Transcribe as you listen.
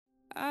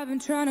I've been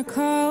trying to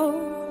call.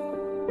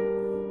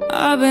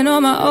 I've been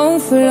on my own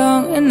for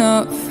long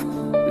enough.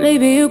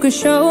 Maybe you could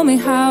show me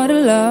how to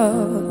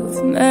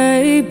love.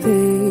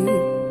 Maybe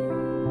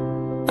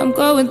I'm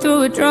going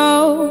through a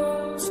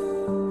drought.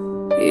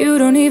 You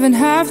don't even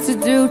have to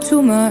do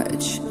too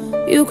much.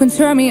 You can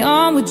turn me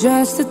on with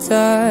just a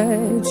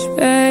touch,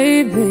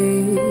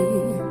 baby.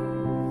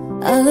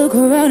 I look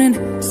around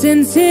and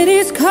Sin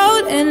City's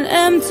cold and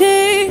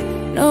empty.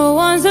 No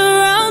one's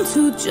around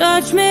to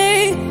judge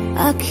me.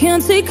 I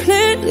can't see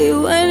clearly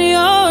when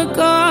you're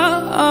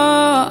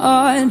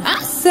gone.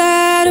 I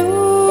said,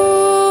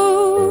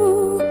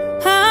 ooh,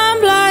 I'm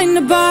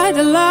blinded by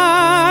the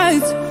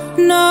lights.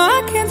 No,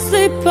 I can't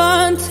sleep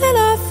until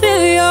I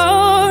feel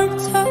your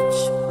touch.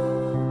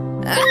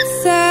 I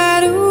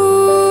said,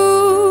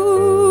 ooh,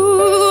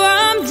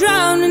 I'm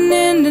drowning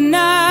in the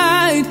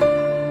night.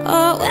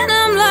 Oh, when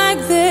I'm like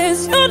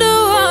this, you're the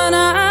one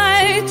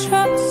I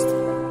trust.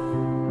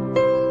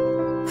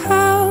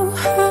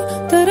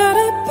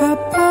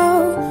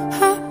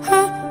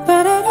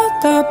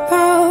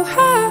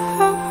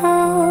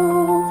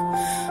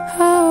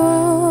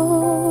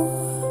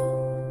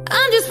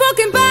 I'm just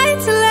walking by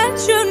to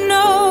let you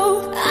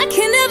know I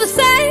can never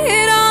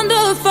say it on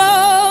the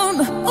phone.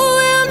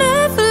 We'll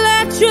never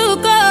let you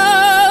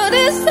go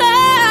this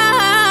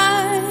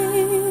time.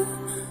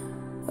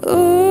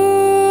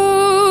 Ooh,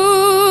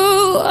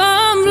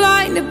 I'm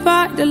blinded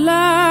by the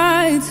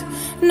lights.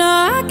 No,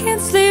 I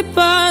can't sleep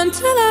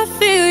until I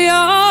feel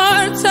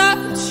your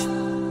touch.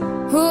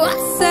 Ooh, I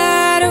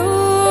said, ooh,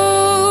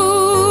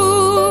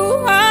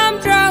 I'm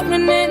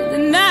drowning in the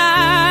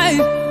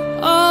night.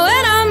 Oh,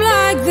 when I'm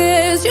like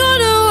this, you're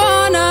the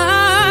one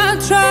I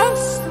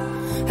trust.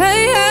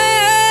 Hey,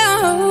 hey,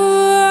 oh,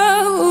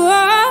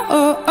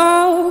 oh,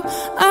 oh,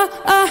 oh,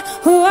 oh,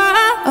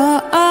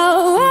 oh,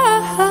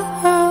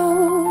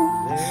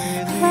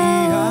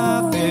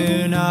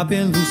 Lately I've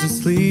been losing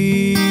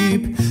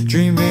sleep,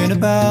 dreaming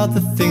about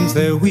the things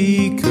that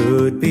we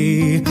could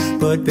be.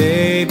 But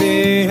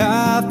baby,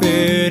 I've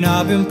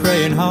been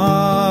praying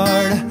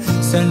hard.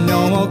 Said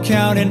no more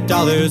counting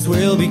dollars,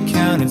 we'll be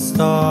counting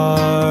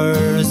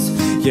stars.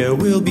 Yeah,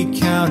 we'll be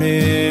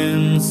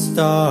counting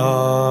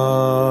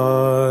stars.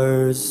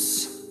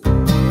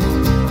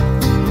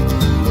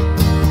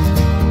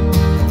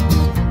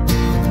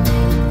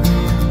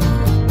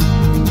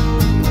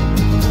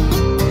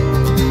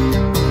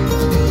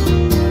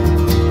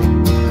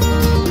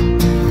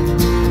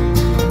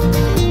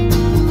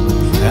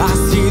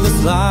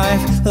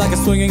 Life like a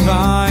swinging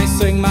vine,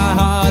 swing my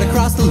heart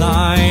across the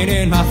line.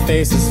 In my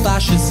face is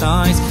flashing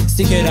signs,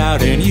 stick it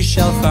out and you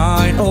shall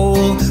find.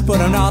 Old, but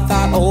I'm not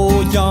that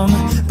old. Young,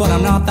 but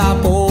I'm not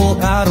that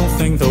bold. I don't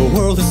think the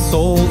world is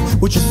sold.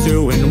 We're just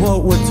doing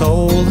what we're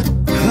told.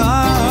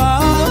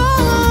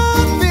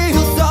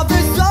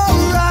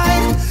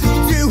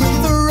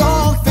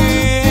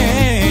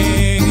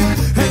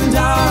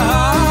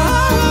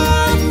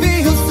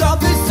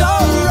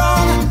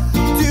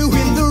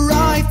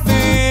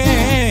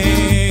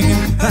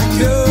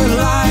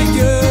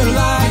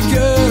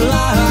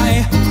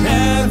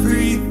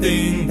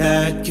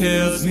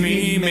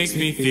 Makes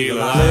me feel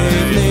alive.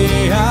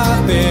 Lately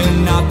I've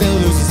been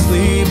losing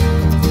sleep,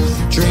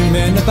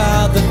 dreaming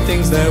about the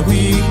things that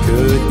we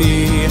could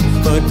be.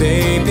 But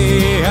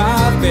baby,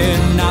 I've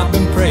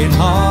been praying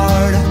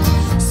hard.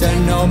 Said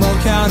no more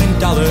counting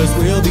dollars,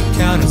 we'll be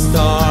counting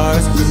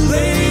stars.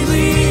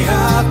 Lately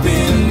I've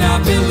been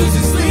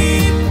losing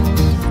sleep,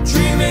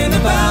 dreaming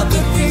about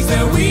the things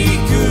that we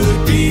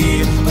could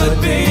be. But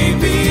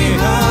baby,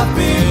 I've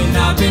been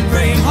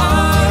praying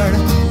hard.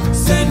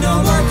 Said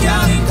no more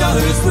counting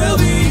dollars, we'll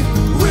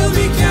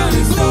be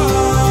counting stars.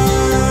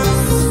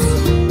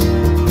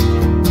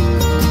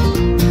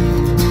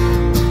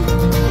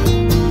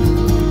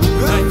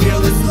 I feel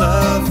this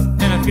love,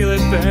 and I feel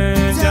it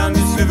burn down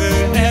this river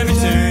every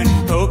turn.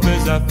 Hope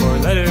is a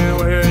four-letter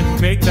word,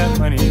 make that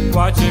money,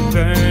 watch it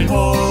burn.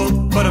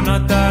 Old, but I'm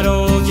not that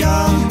old.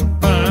 Young,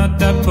 but I'm not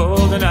that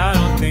bold. And I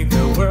don't think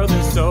the world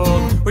is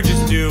sold, we're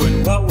just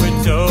doing what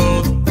we're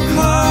told.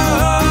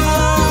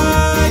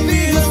 I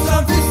feel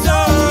something so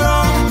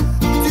wrong,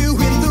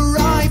 doing the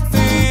right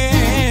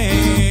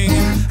thing.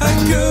 A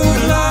good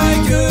lie,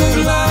 good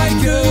lie,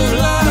 good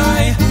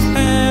lie.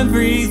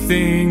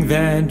 Everything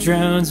that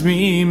drowns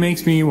me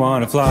makes me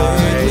wanna fly.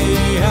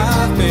 Lately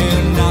I've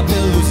been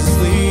losing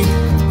sleep,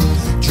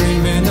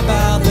 dreaming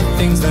about the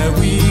things that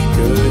we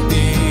could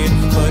be.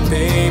 But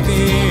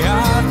baby,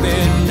 I've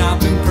been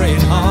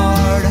praying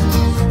hard.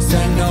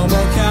 Said no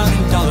more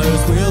counting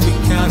dollars, we'll be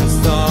counting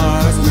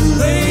stars.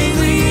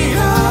 Lately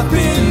I've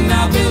been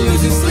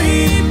losing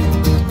sleep,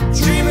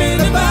 dreaming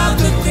about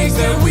the things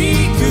that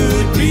we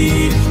could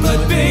be.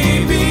 But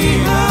baby,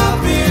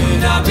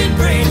 I've been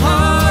praying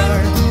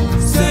hard.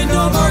 Said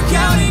no more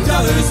counting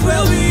dollars,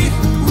 we'll be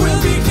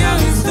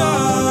counting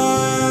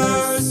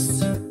stars.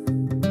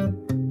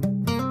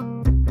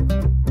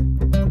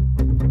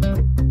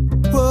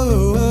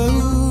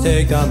 Whoa.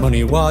 Take that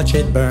money, watch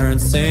it burn,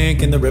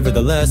 sink in the river,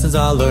 the lessons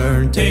I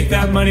learned. Take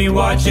that money,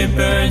 watch it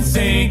burn,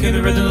 sink in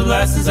the river, the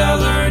lessons I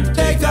learned.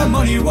 Take that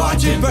money,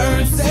 watch it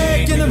burn.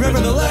 Sink in the river,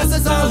 the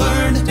lessons I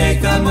learned.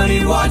 Take that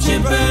money, watch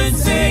it burn.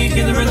 Sink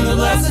in the river, the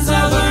lessons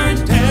I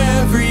learned.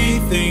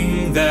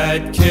 Everything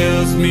that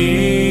kills me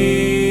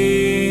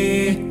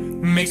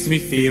makes me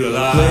feel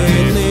alive.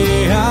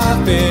 Lately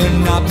I've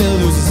been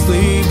losing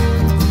sleep,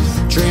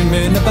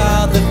 dreaming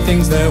about the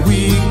things that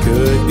we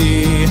could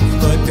be.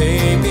 But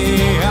baby,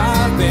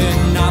 I've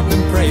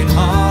been praying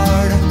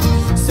hard.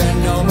 Said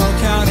no more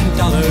counting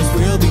dollars,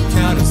 we'll be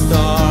counting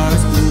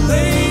stars.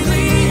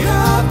 Lately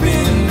I've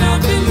been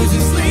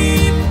losing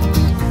sleep,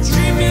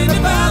 dreaming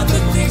about the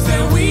things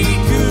that we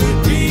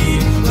could be.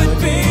 But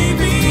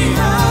baby,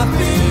 I've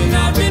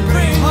been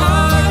praying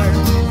hard.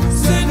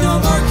 Said no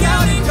more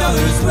counting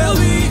dollars, we'll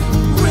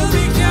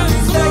be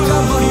counting stars. Take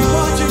that money,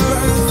 watch it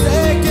burn.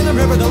 Sink in the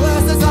river, the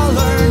lessons I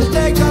learned.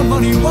 Take that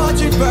money,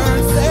 watch it burn.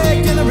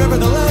 Sink in the river,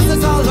 the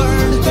lessons I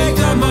learned. Take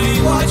that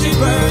money, watch it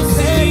burn.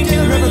 Sink in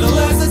the river, the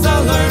lessons I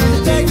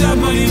learned. Take that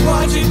money,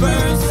 watch it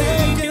burn.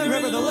 Sink in the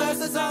river, the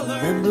lessons I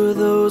learned. Remember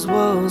those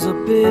walls I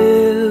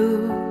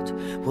built?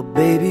 Well,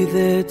 baby,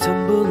 they're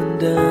tumbling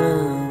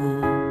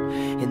down,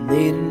 and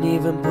they didn't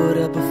even put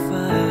up a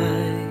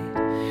fight.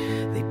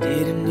 They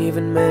didn't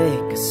even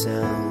make a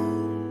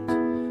sound.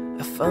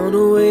 I found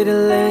a way to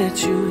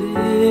let you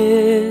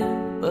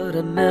in, but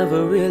I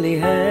never really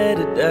had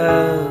a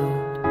doubt.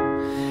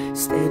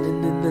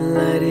 Standing in the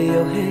light of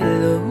your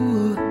halo,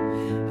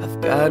 I've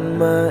got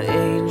my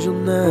angel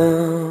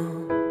now.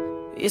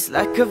 It's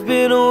like I've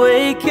been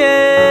awakened.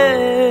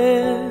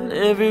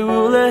 Every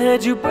rule I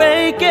had you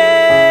breaking.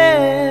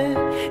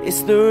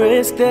 It's the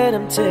risk that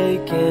I'm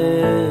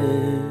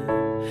taking.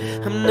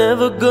 I'm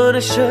never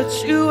gonna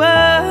shut you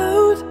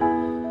out.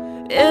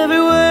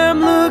 Everywhere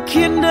I'm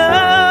looking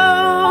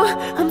now,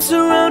 I'm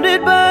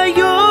surrounded by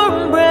your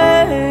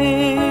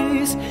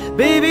embrace.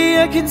 Baby,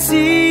 I can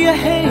see a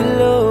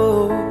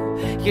halo.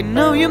 You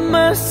know you're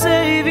my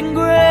saving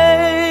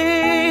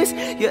grace.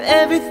 You're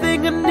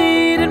everything I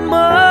need and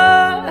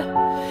more.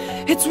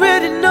 It's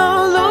written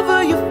all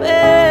over your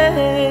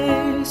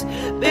face.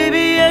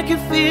 Baby, I can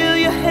feel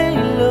your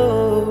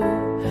halo.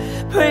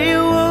 Pray it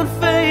won't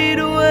fade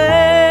away.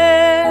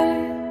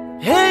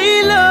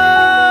 Halo,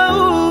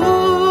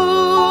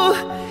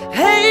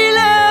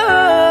 halo,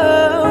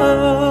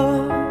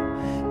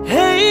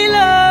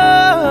 halo,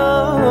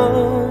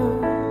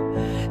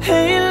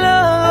 halo.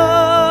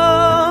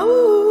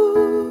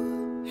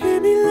 Hit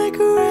me like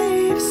a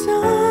ray of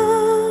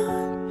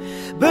sun,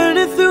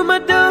 burning through my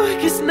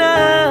darkest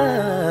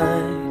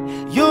night.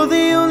 You're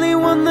the only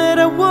one that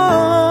I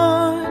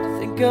want.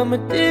 Think I'm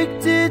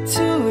addicted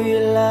to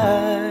your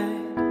light.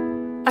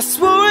 I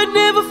swore I'd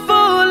never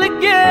fall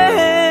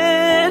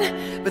again,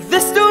 but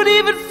this don't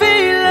even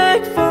feel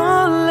like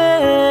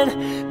falling.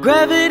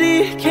 Gravity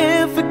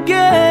can't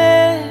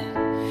forget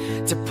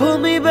to pull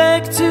me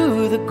back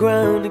to the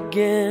ground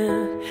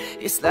again.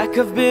 It's like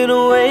I've been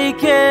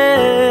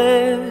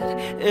awakened.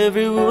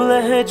 Every rule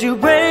I had you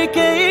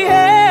breaking,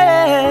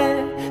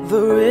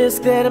 the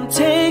risk that I'm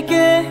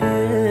taking.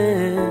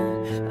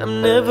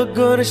 I'm never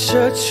gonna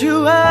shut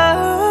you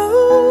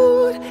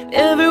out.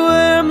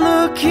 Everywhere I'm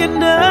looking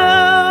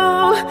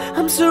now,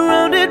 I'm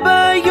surrounded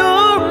by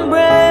your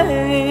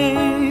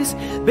embrace.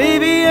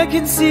 Baby, I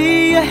can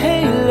see a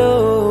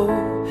halo.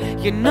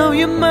 You know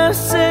you're my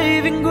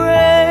saving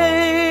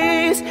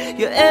grace.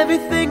 You're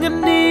everything I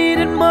need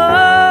and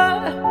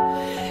more.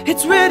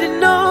 It's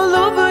written all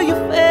over your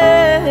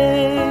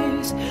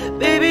face.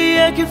 Baby,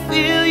 I can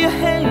feel your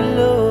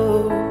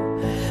halo.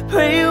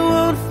 Pray it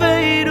won't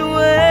fade away.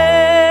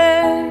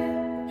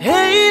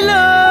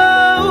 Halo,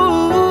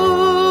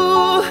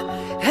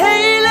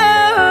 halo,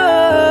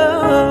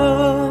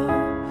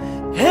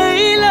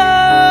 halo,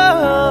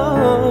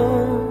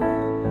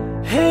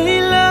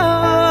 halo.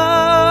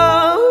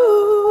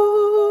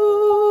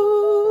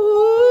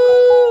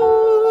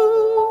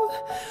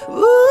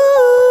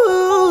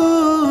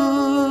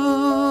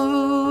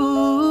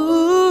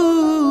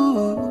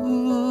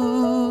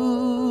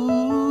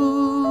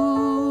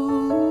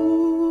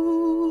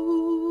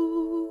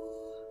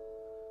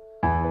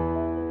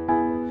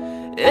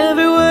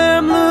 Everywhere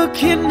I'm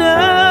looking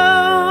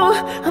now,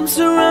 I'm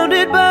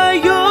surrounded by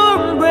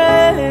your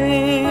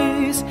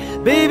embrace.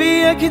 Baby,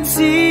 I can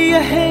see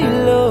a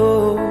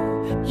halo.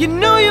 You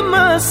know you're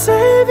my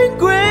saving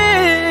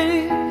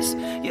grace.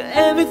 You're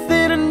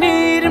everything I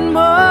need and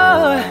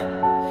more.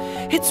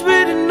 It's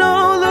written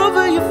all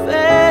over your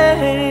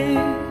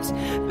face.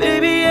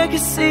 Baby, I can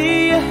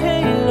see a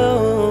halo.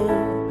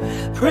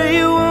 Pray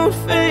it won't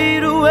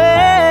fade away.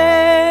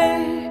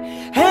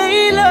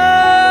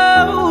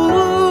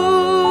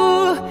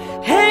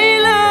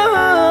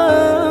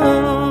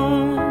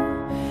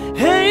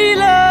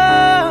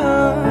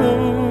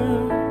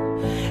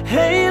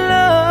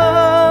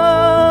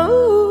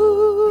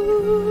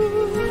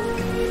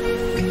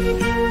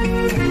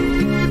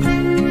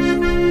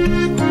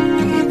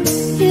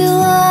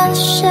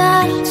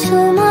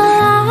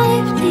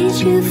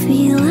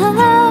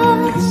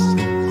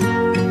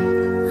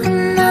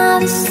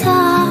 Halo,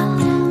 star,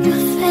 you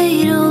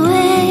fade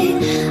away,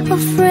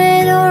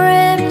 afraid or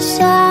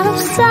inside of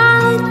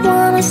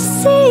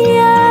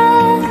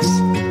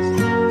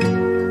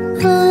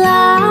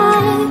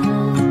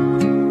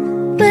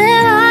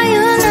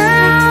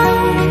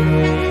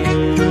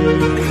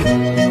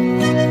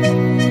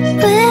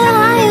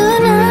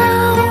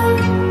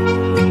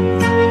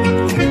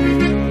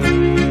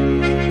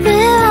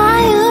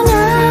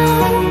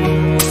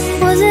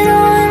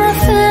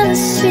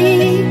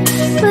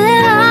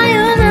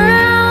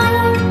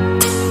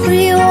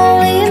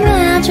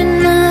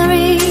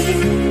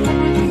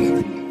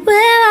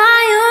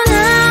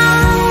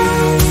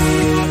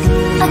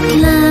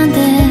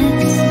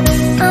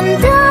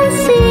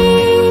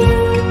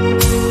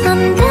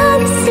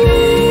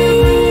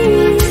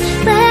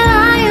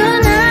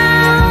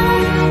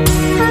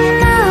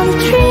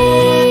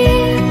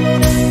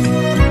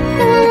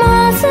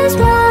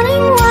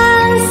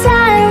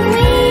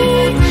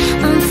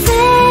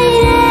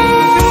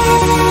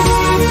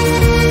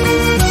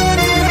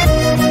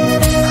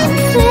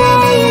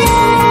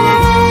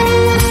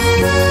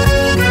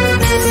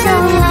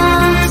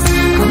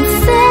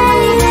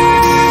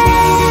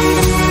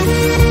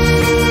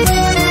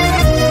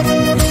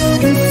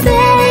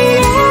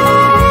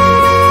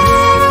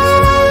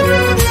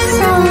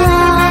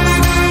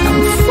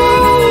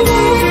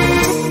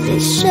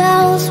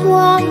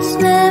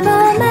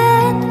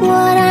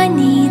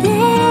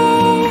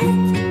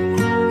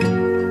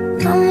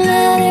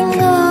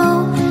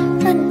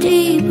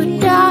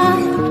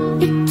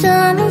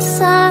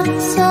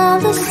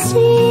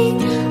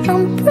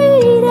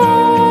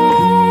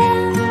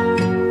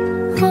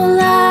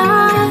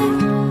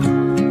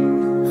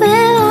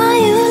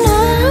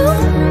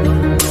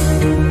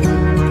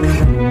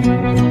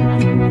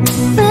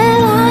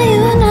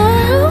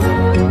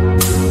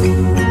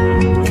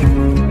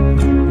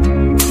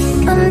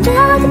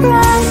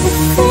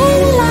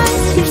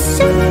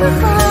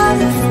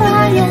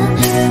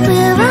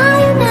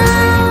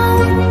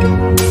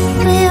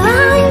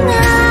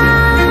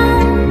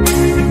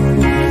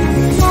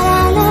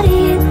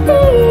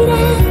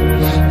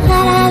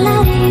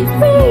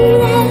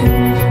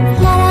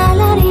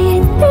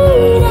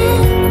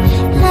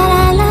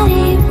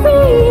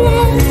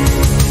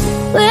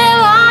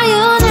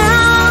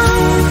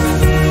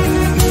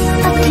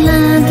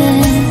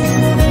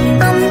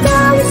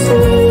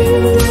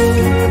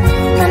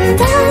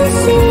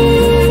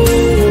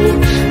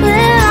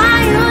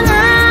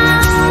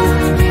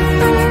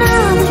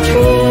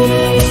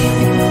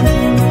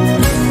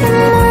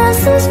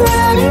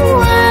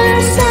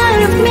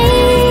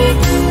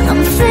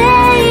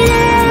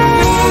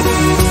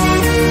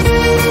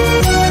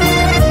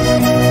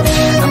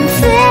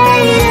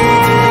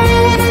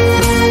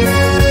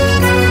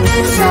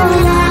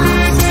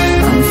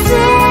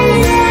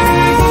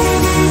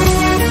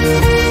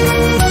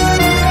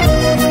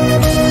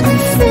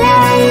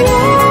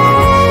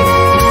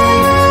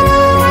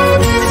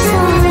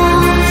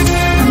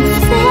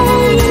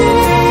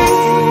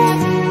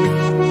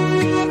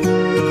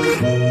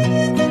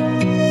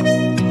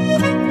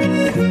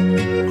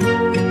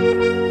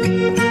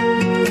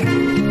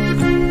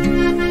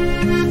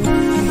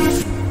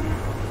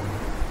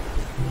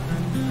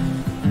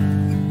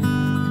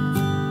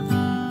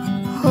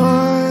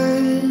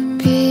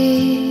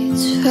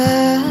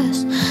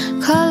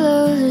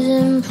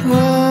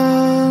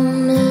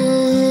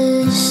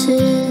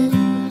sin,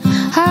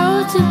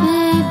 how to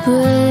be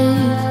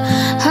brave.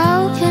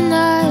 How can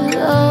I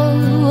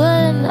love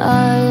when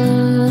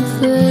I'm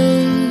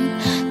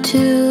afraid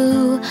to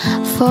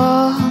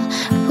fall?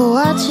 But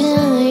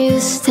watching you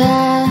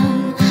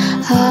stand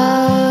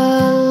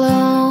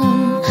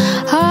alone,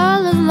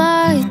 all of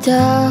my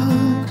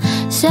doubt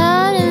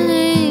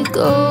suddenly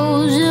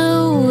goes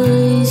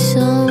away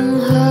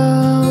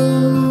somehow.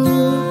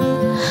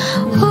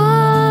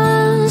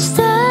 One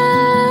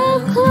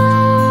step closer,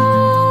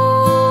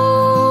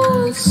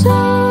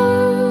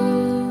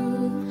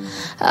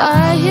 I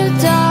have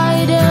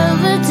died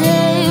every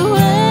day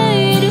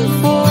waiting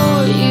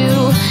for you.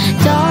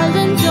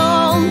 Darling,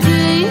 don't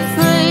be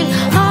afraid,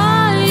 I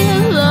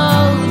have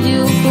loved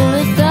you for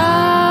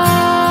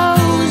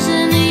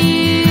 1,000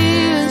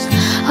 years.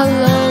 I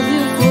love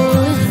you for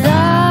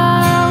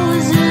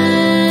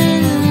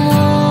 1,000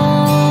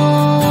 more.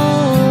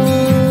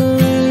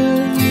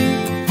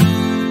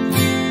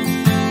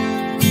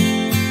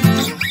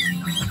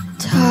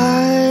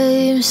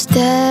 Time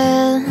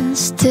stands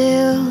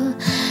still,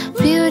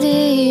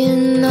 beauty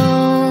in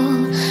all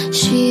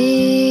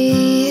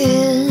she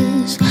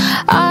is.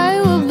 I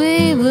will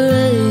be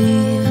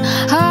brave,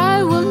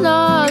 I will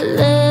not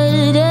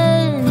let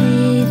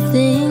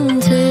anything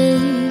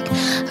take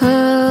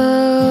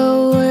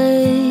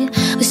away.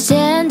 We're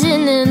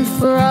standing in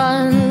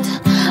front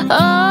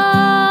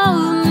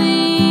of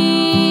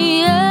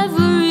me,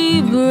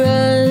 every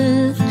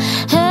breath,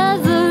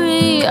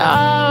 every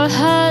hour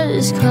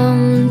has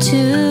come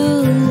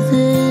to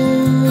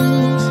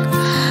this.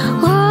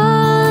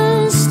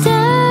 One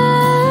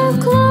step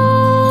closer,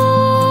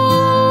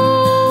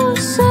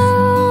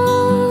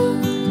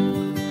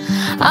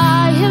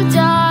 I have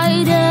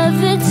died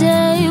every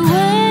day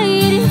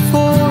waiting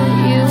for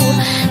you.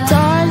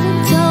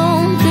 Darling,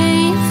 don't be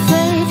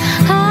afraid,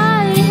 I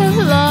have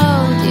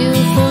loved you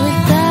for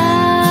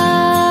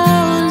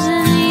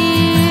 1,000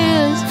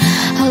 years.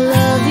 I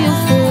love you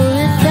for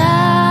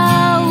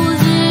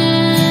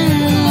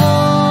 1,000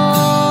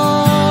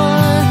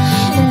 more.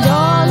 And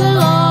all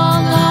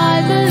along I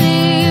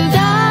believed I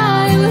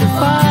would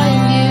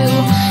find you.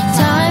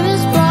 Time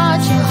has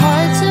brought your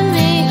heart to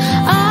me.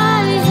 I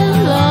have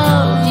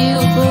loved you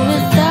for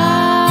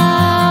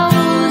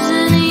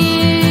 1,000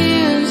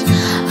 years.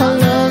 I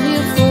love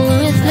you for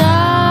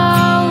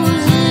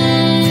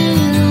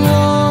 1,000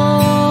 more.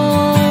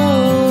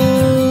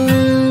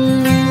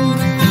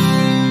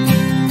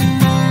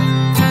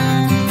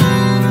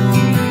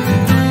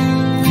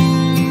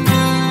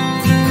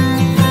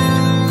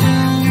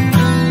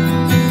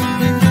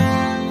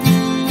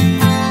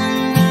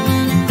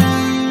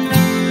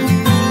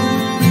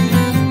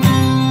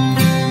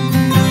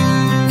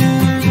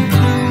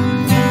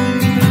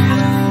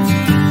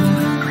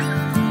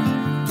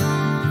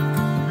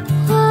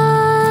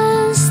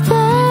 One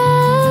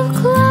step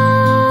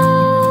closer,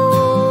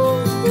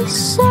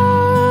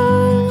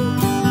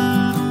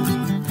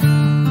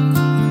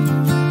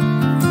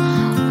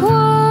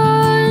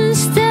 one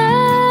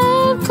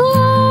step closer.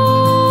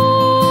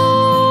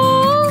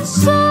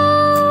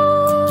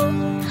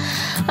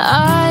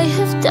 I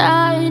have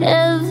died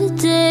every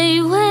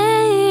day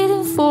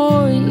waiting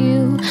for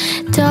you.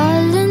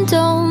 Darling,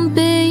 don't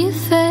be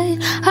afraid,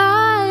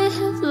 I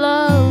have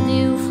loved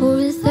you for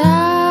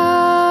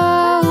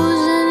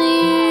 1,000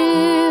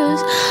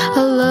 years.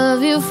 I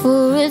love you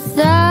for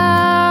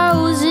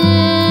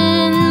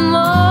 1,000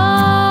 more.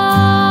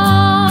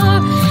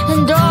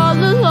 And all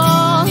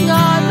along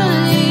I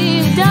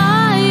believed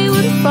I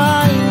would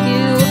find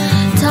you.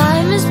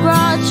 Time has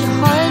brought your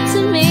heart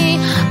to me.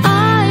 I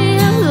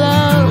have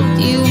loved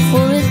you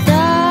for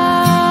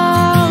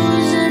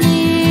 1,000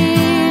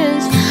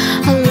 years.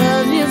 I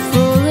love you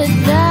for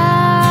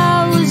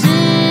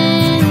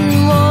 1,000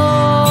 more.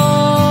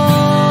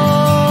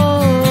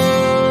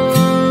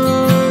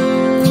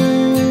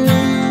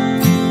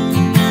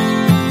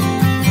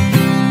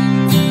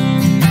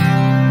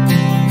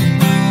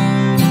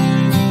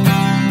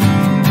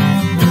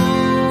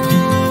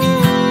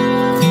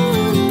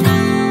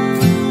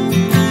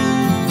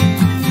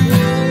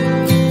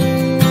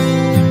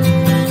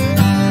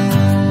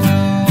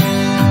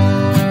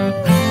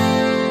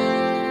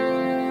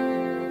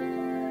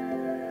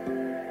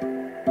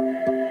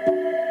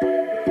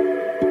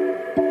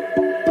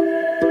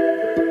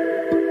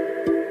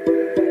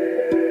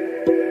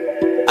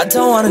 I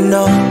don't wanna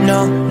know,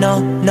 no, no,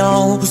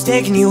 no, who's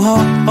taking you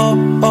home,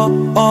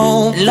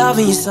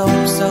 loving you so,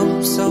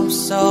 so, so,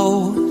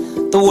 so,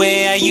 the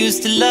way I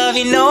used to love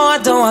you. No, I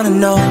don't wanna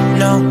know,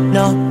 no,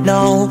 no,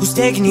 no, who's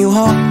taking you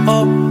home,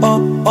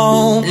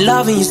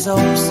 loving you so,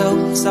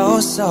 so, so,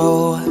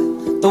 so,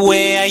 the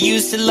way I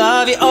used to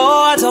love you.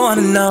 Oh, I don't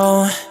wanna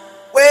know.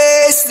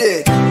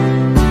 Wasted.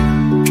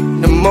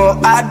 The more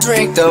I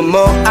drink, the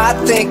more I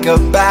think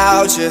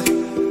about you.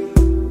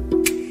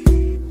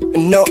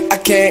 No, I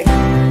can't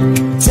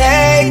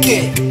take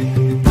it.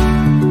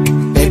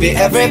 Baby,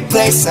 every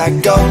place I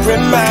go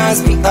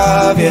reminds me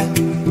of you.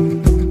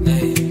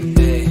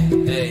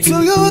 Do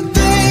you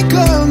think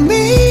of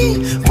me,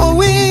 what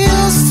we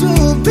used to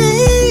be?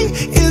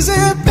 Is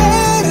it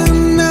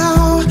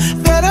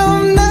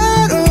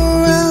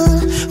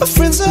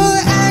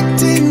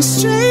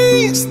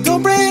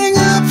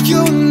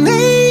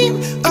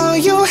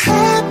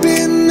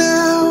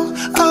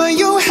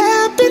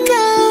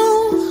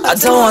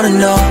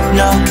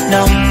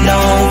no, no.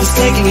 Who's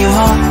taking you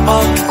home?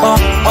 Oh, oh,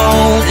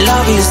 oh.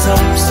 Loving you so,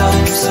 so,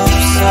 so,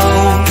 so.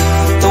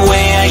 The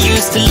way I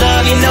used to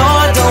love you, no,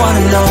 I don't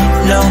wanna know,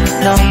 no,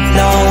 no,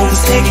 no.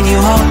 Who's taking you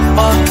home?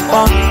 Oh,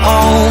 oh,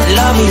 oh.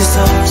 Loving you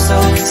so, so,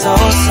 so,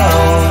 so.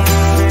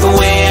 The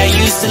way I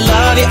used to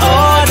love you,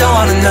 oh, I don't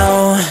wanna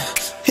know.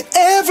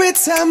 Every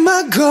time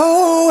I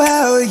go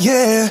out,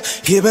 yeah,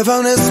 hear it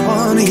from this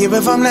one, hear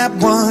it from that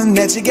one,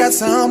 that you got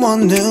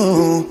someone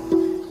new.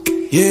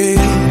 Yeah,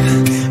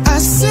 I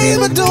see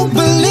but don't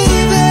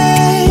believe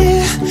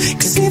it,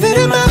 'cause even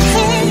in my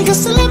head, you're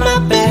still in my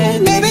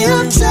bed. Maybe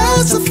I'm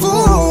just a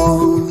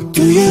fool.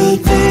 Do you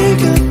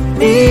think of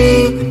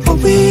me, what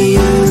we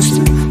used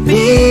to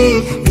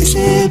be? Is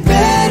it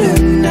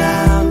better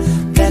now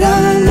that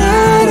I'm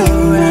not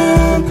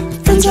around?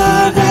 Friends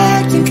are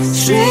acting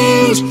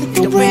strange,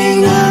 they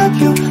bring up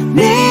your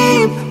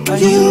name. Are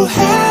you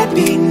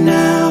happy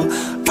now?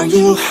 Are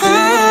you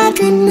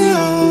happy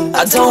now?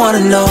 I don't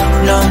wanna know,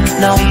 no,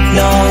 no,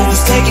 no.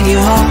 Who's taking you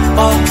home?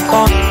 Oh,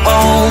 oh,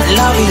 oh.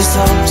 Loving you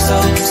so, so,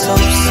 so,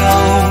 so.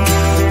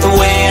 The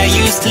way I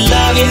used to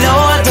love you, no,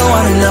 I don't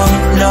wanna know,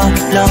 no,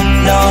 no,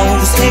 no.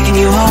 Who's taking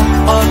you home?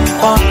 Oh,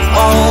 oh,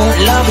 oh.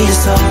 Loving you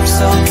so,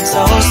 so,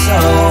 so, so.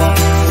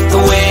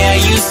 The way I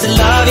used to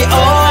love you,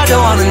 oh, I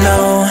don't wanna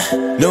know.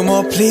 No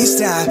more please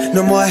stop,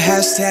 no more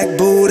hashtag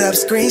booed up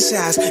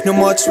screenshots. No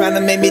more trying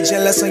to make me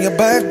jealous on your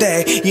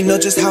birthday. You know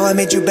just how I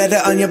made you better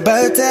on your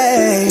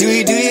birthday. Do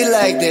you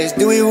like this?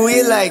 Do we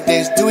like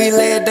this? Do we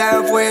lay it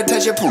down for you,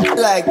 touch your poop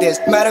like this?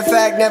 Matter of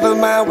fact, never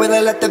mind, will I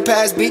let the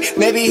past be?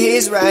 Maybe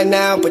he's right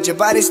now, but your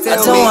body's still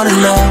I don't wanna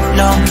know,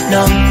 no,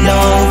 no, no.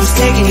 Who's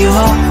taking you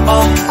home?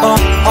 Oh, oh,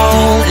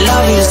 oh.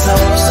 Loving you so,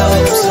 so,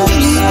 so,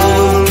 so.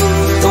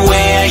 The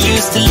way I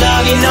used to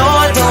love you, no,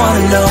 I don't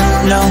wanna know,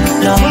 no,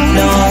 no,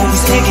 no.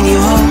 Who's taking you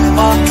home?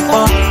 Oh,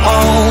 oh,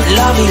 oh.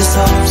 Loving you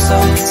so, so,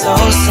 so,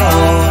 so.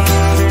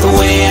 The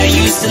way I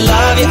used to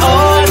love you, oh,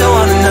 I don't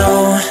wanna know.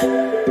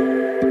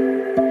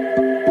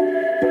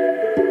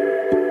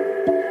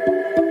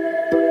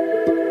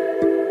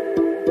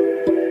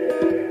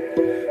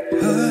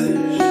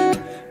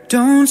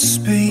 Don't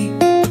speak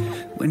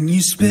when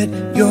you spit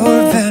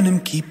your venom,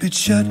 keep it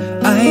shut.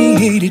 I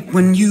hate it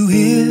when you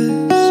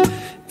hiss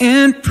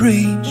and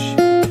preach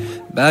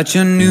about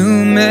your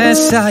new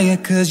messiah,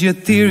 'cause your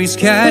theories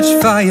catch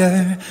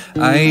fire.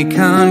 I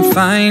can't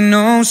find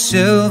no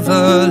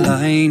silver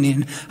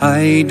lining.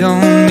 I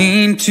don't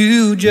mean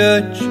to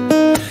judge,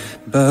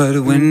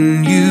 but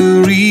when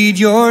you read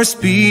your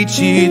speech,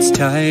 it's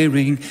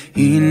tiring.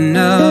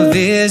 Enough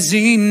is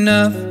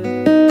enough.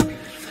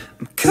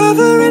 I'm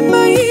covering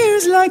my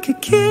ears like a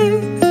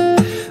kid.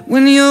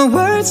 When your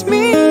words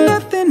mean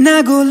nothing,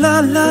 I go la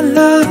la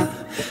la.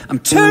 I'm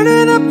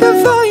turning up the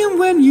volume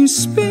when you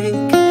speak,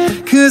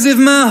 'cause if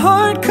my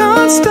heart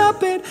can't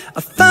stop it,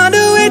 I find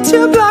a way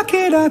to block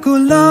it. I go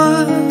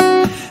la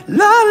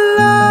la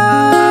la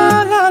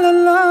la la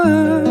la.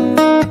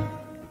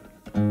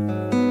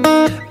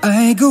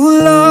 I go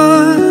la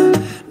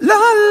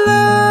la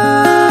la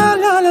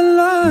la la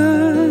la.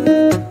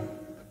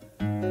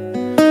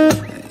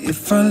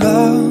 If our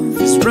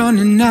love is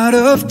running out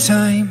of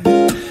time,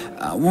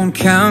 I won't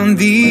count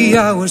the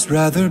hours,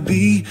 rather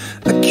be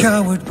a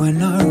coward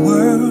when our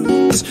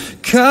worlds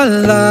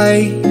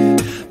collide.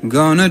 I'm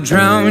gonna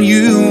drown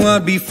you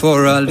out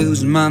before I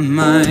lose my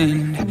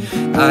mind.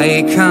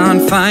 I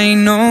can't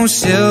find no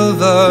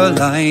silver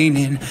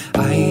lining.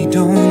 I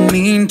don't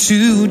mean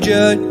to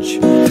judge,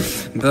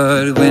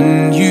 but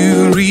when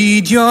you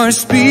read your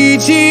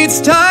speech,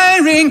 it's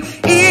tiring.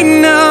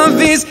 Enough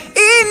is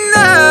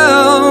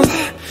enough.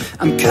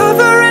 I'm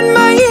covering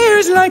my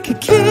ears like a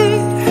kid.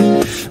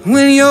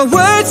 When your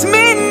words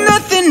mean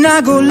nothing,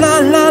 I go la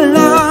la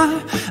la.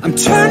 I'm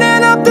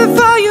turning up the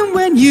volume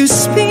when you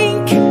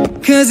speak,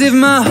 'cause if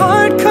my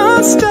heart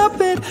can't stop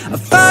it, I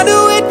find a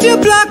way to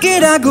block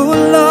it. I go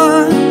la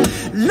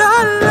la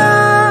la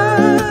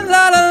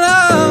la la la.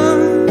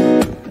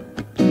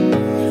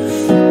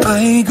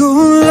 I go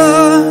la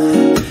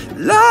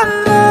la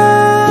la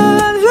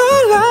la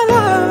la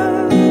la.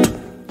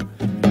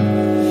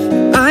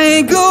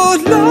 I go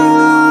la.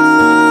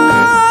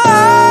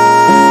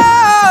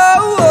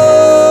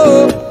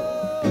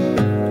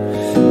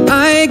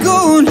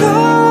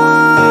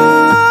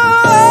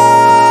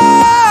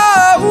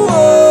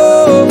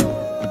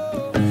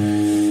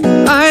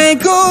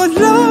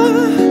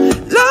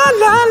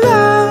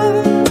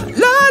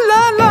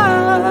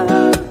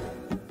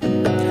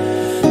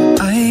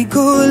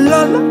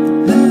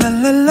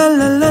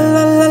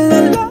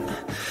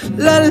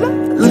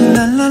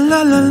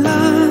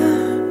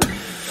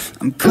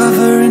 I'm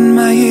covering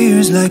my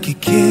ears like a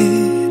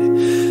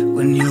kid.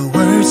 When your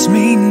words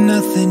mean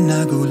nothing,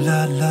 I go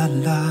la la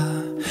la.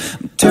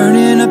 I'm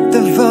turning up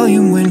the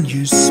volume when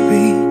you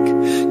speak,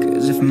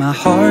 'cause if my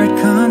heart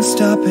can't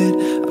stop it,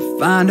 I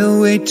find a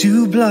way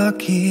to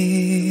block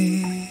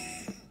it.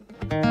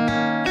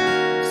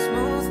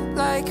 Smooth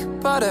like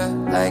butter,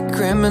 like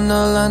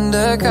criminal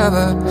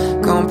undercover.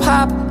 Gon'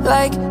 pop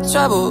like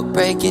trouble,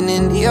 breaking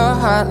into your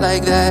heart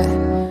like that.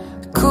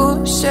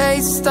 cool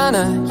shade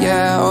stunner,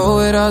 yeah, I owe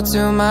it all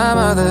to my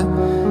mother.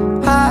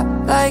 Hot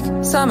like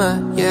summer,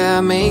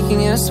 yeah,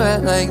 making you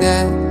sweat like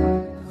that.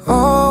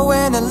 Oh,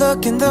 when I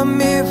look in the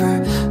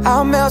mirror,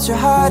 I'll melt your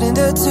heart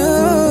into two.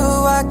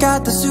 I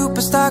got the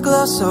superstar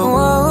glow, so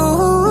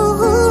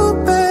whoa,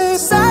 babe.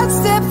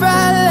 Sidestep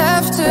right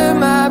left to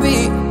my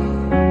beat.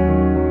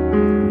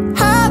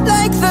 Hot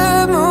like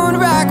the moon,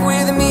 rock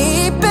with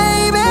me,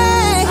 baby.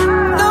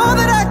 Know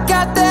that I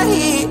got that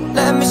heat.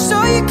 Let me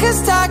show you,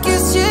 cause talk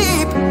is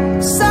cheap.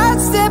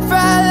 Sidestep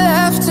right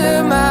left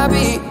to my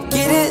beat.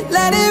 Get it,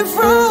 let it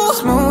roll.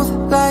 Smooth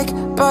like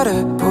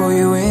butter, pull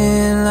you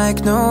in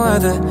like no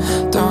other.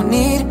 Don't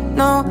need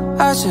no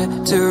usher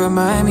to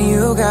remind me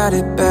you got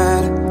it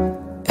bad.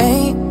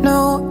 Ain't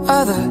no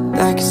other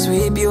that can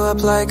sweep you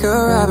up like a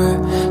rubber.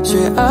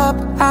 Straight up,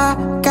 I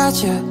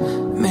got you,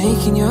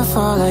 making you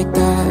fall like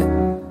that.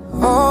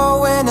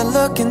 Oh, when I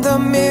look in the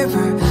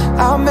mirror,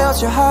 I'll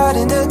melt your heart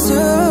into two.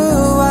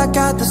 I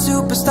got the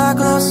superstar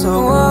glow,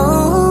 so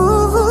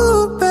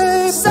whoa,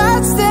 babe.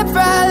 Sidestep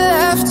right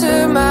left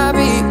to my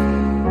beat.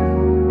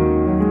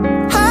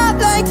 Hot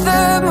like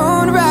the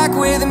moon, rock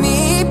with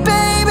me,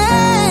 baby.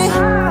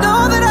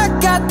 Know that I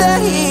got the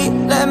heat.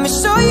 Let me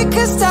show you,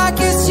 cause talk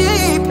is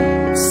cheap.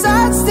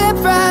 Sidestep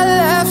right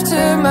left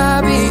to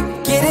my beat.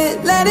 Get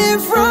it, let it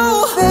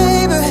roll,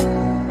 baby.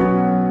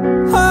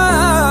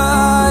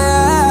 Oh,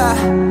 yeah.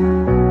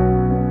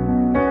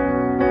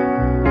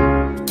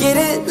 Get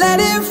it, let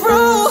it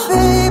roll,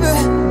 baby.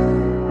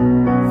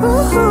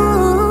 Ooh,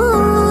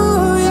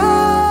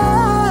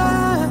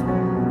 yeah.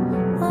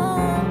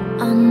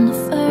 On the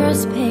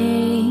first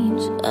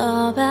page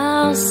of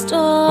our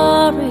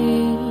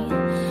story,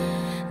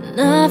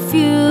 the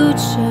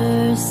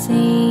future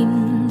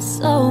seemed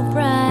so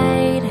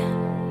bright,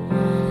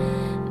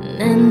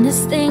 and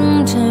this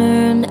thing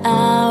turned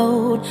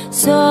out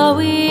so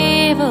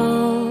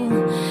evil.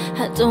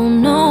 I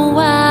don't know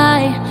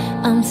why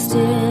I'm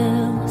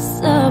still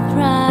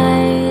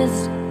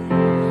surprised.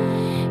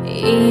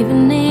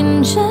 Even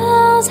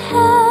angels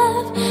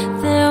have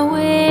their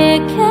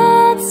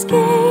wicked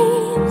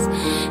schemes,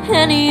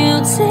 and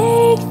you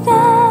take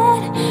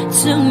that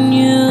to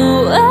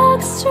new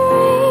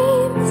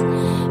extremes.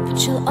 But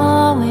you'll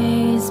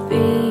always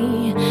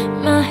be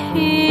my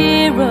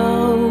hero,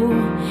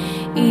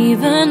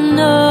 even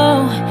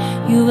though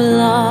you've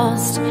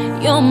lost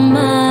your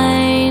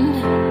mind.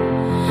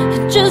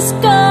 Just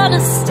gonna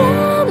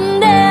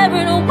stand there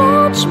and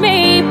watch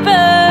me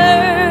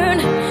burn,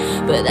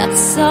 but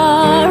that's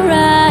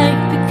alright,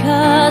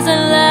 because I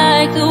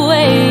like the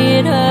way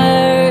it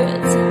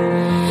hurts.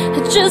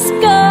 Just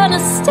gonna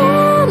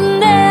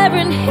stand there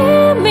and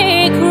hear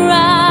me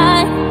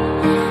cry,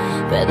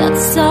 but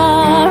that's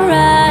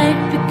alright,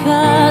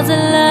 because I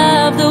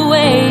love the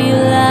way you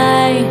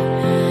lie.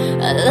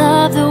 I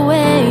love the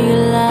way you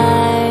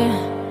lie.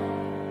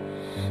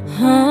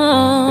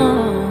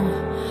 Oh,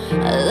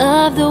 I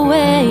love the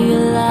way you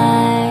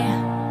lie.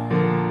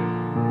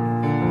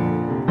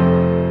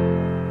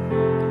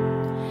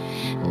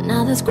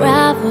 Now there's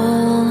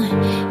gravel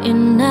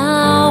in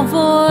our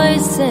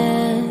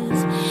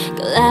voices,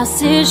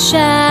 glasses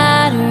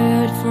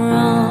shattered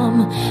from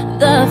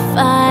the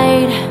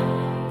fight.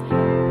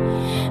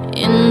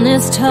 In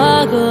this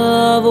tug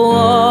of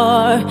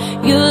war,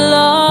 you'll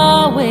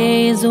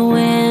always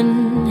win,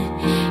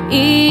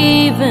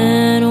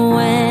 even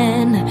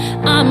when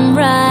I'm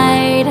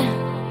right.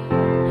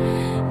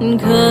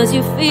 'Cause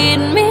you feed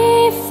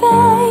me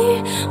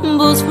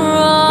fables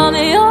from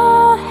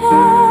your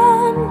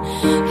hand,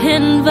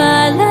 and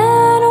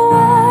violent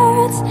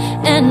words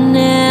and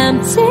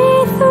empty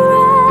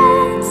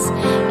threats.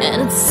 And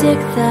it's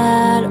sick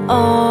that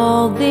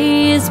all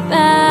these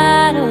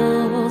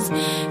battles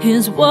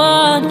is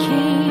what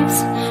keeps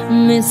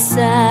me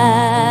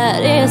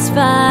satisfied.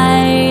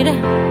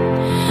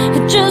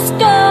 Just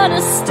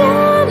gonna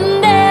stand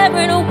there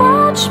and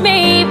watch me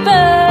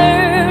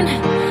burn,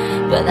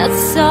 but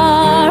that's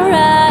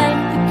alright,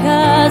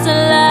 because I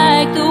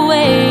like the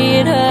way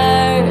it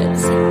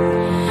hurts.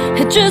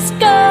 Just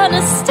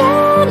gonna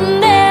stand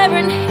there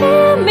and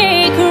hear me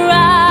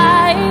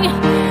cry,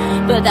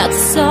 but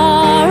that's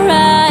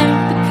alright,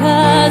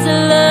 because I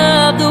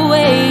love the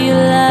way you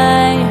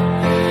lie.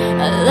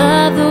 I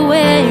love the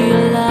way you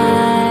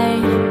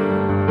lie.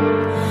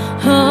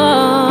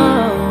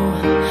 Oh,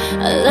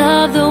 I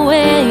love the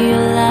way you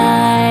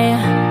lie.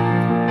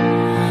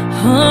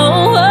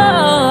 Oh,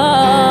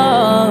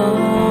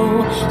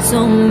 so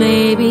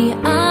maybe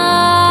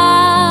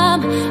I'm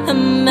a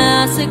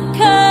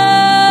masochist.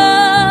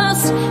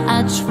 I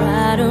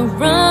try to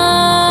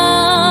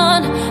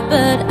run,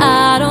 but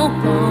I don't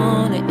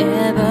wanna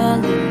ever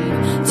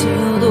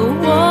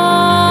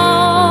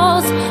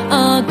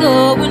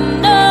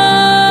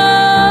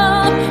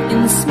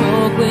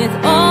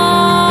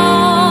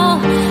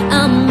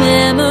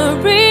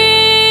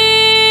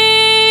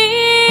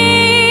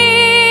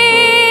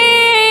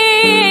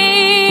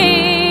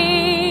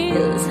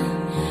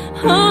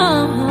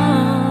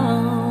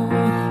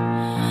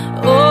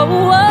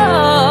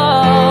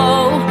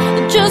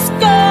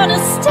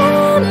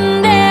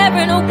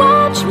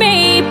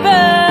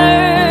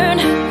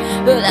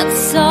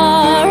that's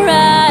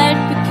alright,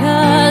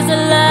 because I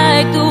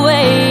like the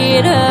way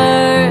it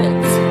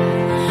hurts.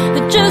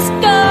 They're just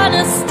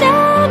gonna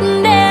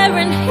stand there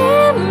and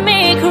hear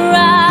me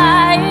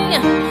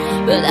crying,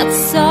 but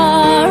that's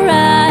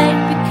alright,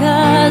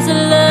 because I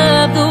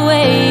love the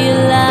way you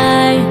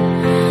lie.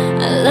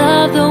 I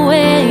love the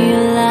way you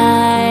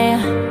lie.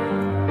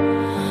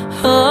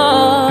 Oh,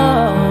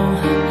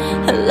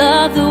 I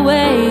love the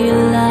way you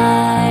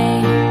lie.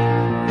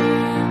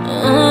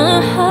 Oh,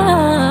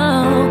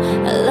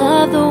 I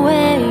love the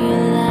way you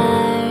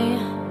lie.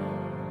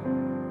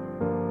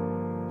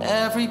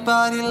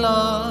 Everybody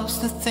loves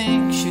the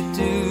things you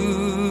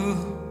do,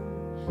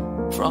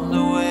 from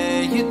the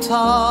way you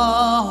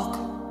talk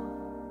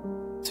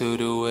to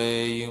the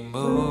way you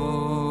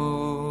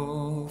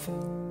move.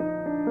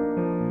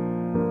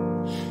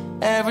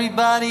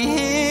 Everybody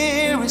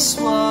here is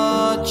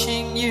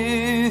watching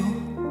you,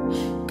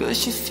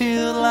 'cause you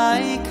feel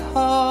like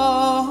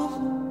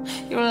home.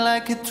 You're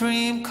like a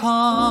dream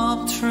come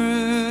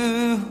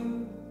true.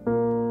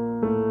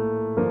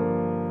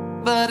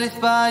 But if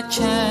by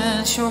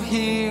chance you're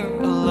here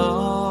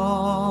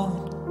alone,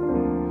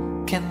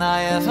 can I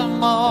have a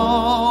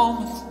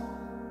moment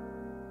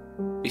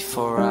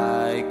before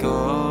I go?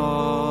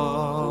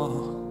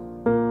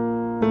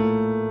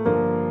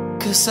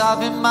 'Cause I've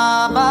been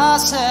by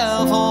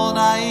myself all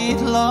night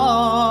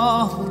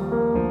long,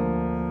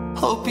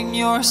 hoping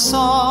you're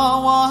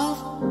someone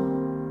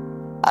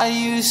I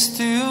used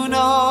to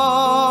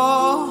know.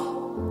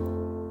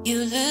 You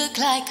look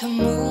like a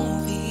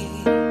movie,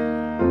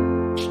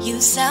 you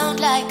sound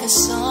like a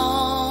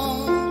song.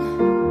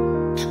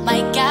 My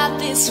God,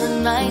 this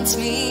reminds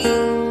me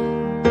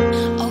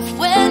of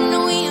when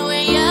we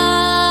were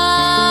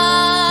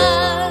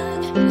young.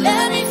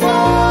 Let me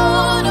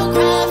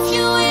photograph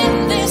you in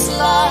this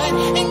light,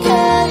 in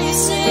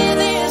case it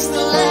is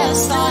the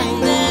last time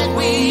that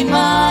we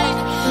might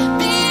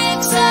be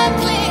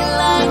exactly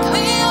like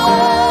we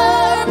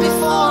were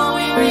before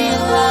we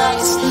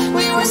realized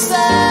we were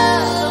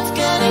sad of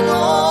getting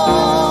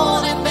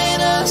old. It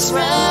made us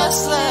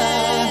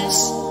restless.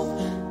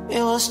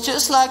 It was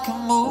just like a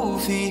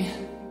movie.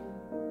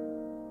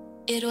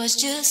 It was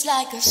just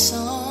like a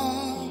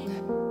song.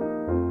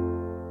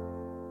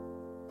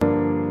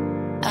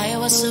 I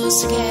was so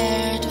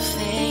scared to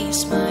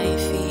face my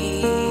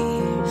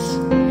fears.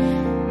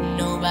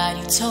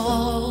 Nobody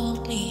told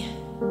me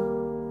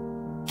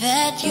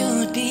that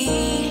you'd be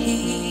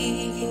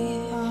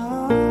here.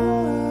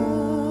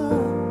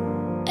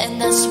 And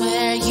that's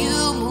where you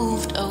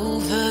moved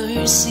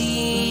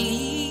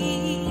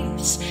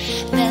overseas.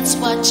 That's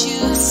what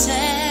you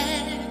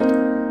said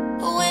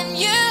when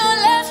you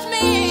left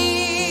me.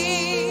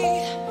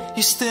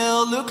 You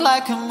still look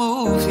like a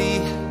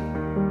movie,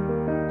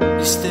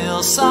 you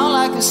still sound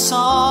like a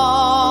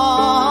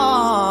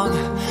song.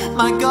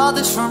 My God,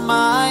 this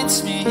reminds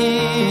me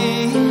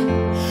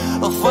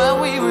of when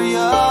we were young.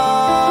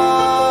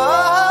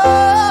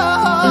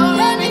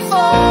 Let me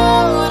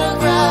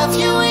photograph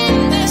you in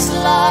this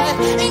light,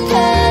 in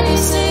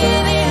case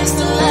it is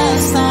the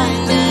last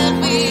time that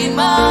we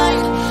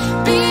might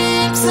be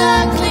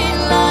exactly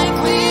like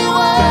we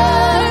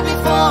were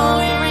before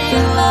we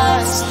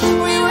realized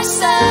we were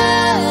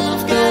sad of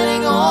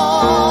getting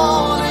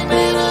old. It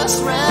made us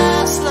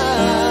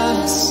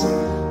restless.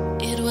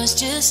 It was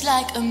just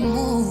like a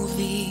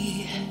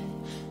movie.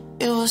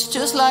 It was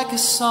just like a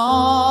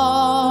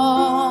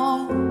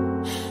song.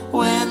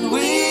 When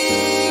we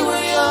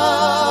were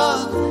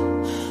young,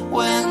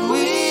 when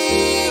we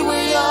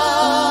were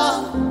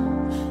young,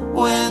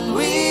 when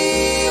we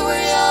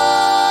were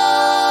young.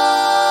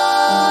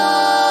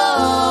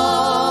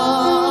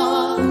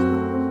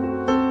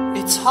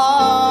 It's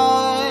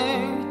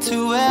hard to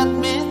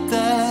admit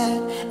that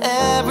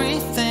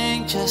everything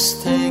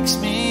just takes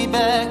me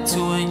back to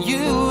when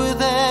you were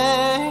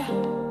there,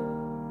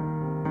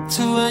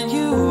 to when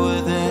you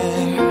were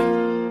there.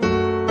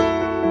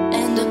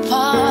 And a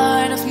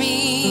part of me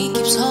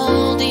keeps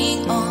holding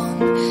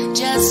on,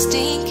 just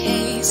in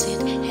case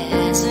it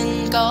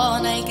hasn't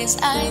gone. I guess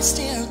I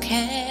still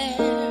care.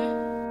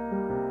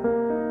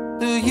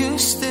 Do you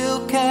still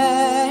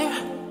care?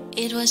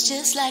 It was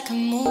just like a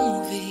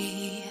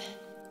movie.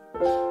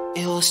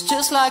 It was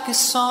just like a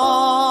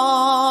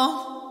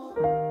song.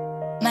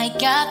 My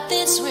God,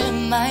 this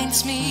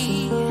reminds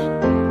me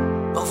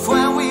of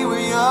when we were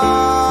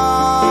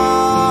young.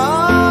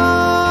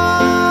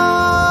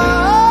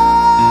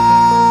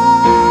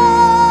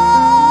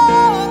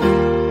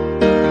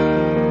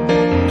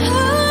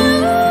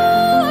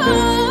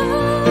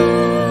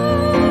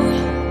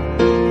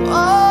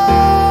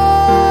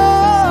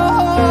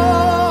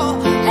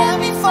 Let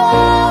me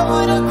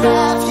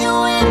photograph you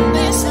in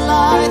this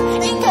light,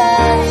 in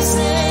case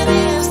it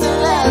is the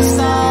last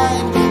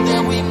time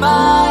that we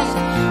might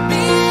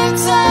be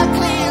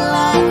exactly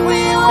like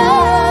we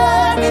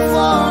were before.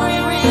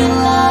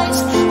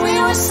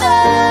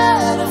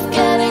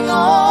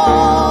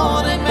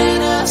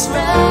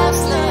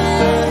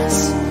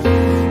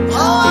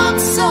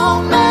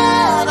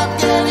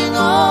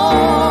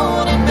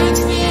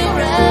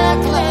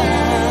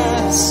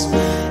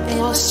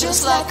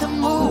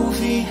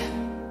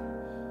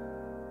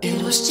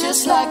 was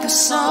just like a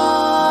song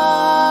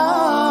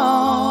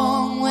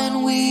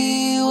when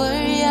we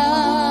were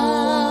young.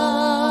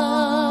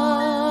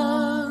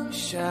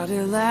 Shout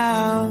it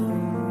loud,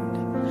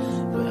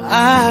 but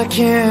I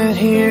can't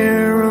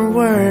hear a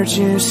word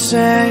you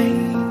say.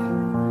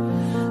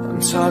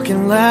 I'm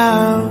talking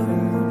loud,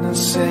 not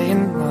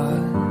saying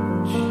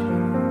much.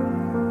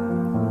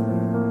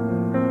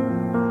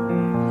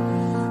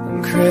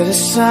 I'm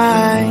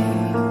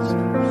criticized,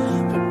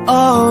 but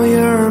all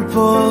your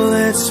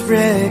bullets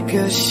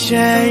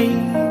ricochet.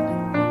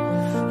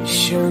 You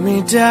shoot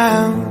me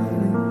down,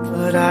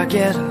 but I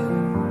get up.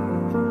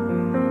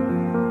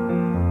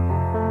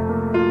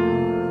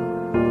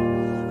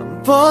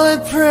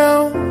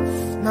 Bulletproof,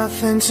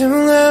 nothing to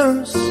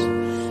lose.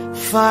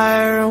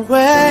 Fire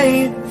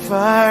away,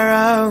 fire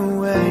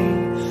away.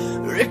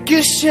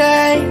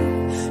 Ricochet,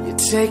 you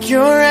take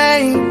your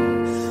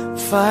aim.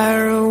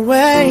 Fire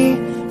away,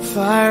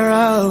 fire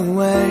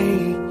away.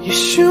 You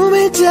shoot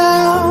me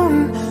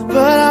down,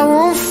 but I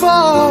won't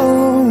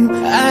fall.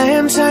 I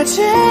am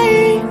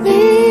titanium.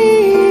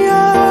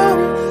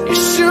 You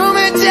shoot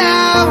me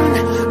down,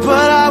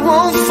 but I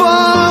won't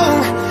fall.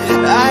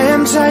 I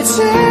am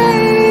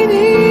titanium.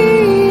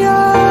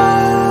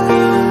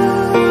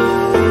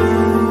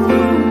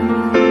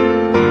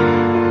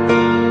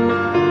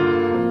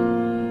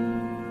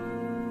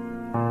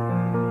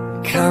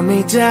 Cut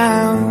me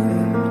down,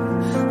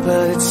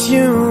 but it's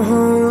you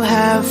who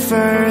have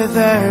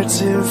further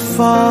to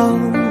fall.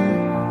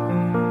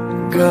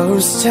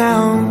 Ghost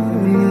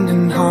town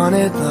and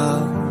haunted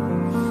love.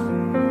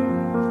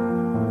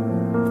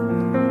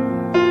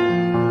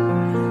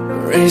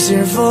 Raise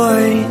your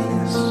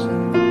voice.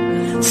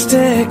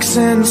 Sticks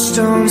and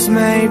stones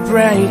may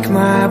break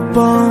my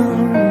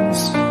bones.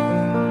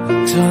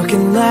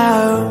 Talking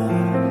loud,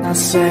 not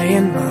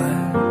saying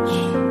much.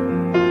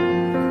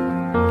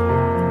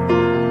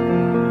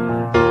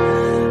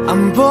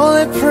 I'm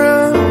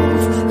bulletproof,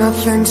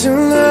 nothing to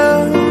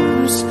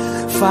lose.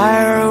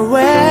 Fire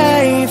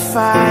away,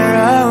 fire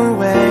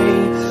away.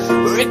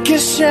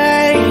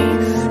 Ricochet,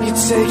 you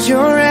take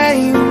your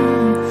aim.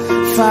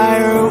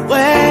 Fire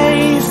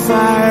away,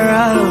 fire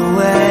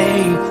away.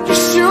 You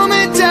shoot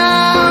me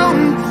down,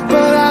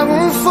 but I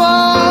won't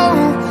fall.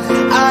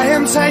 I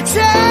am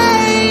titanium.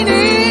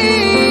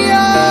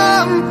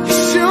 You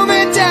shoot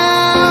me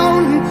down,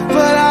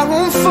 but I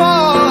won't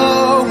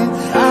fall.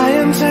 I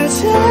am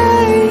titanium.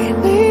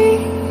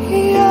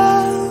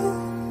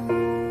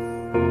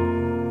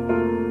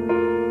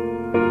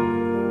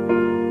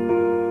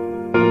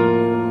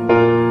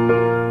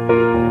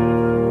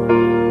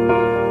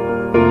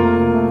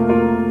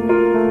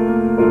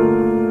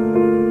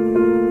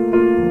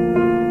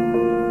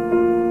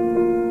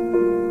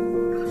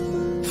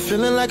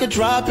 Feeling like a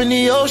drop in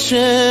the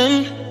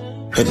ocean,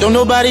 and don't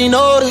nobody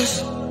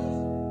notice.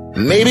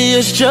 Maybe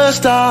it's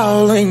just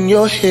all in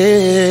your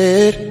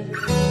head.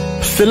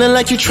 Feeling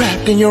like you're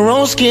trapped in your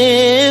own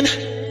skin,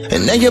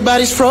 and now your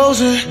body's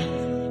frozen.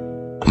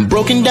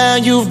 Broken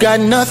down, you've got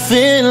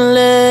nothing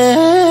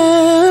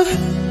left.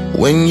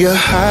 When you're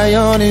high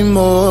on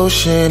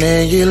emotion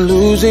and you're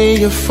losing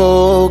your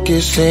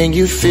focus, and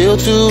you feel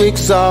too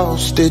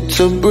exhausted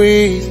to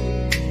breathe.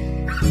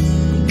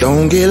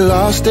 Don't get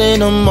lost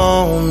in a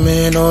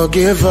moment or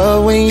give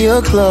up when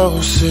you're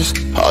closest.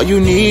 All you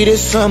need is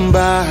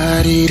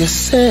somebody to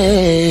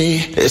say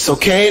it's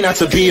okay not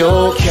to be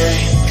okay.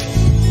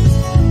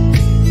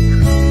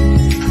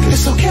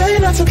 It's okay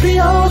not to be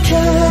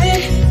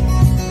okay.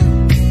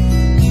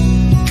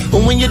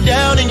 When you're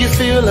down and you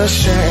feel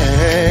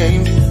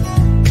ashamed,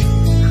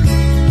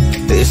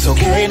 it's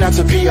okay not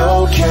to be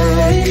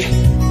okay.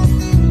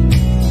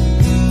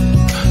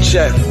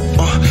 Check.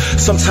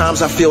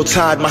 Sometimes I feel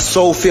tired, my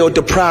soul feel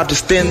deprived.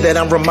 It's then that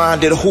I'm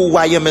reminded who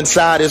I am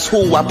inside is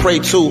who I pray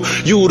to.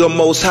 You the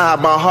most high,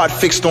 my heart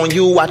fixed on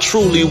you, I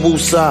truly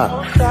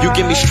woosah. You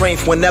give me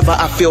strength whenever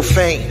I feel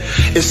faint.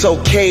 It's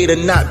okay to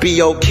not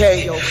be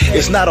okay.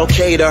 It's not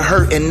okay to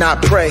hurt and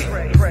not pray.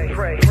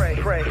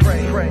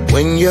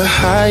 When you're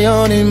high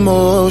on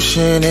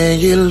emotion and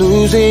you're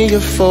losing your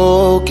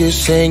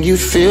focus, and you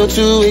feel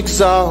too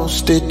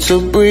exhausted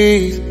to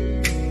breathe.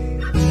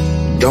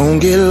 Don't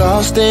get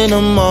lost in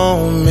a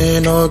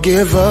moment or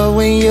give up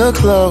when you're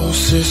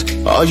closest.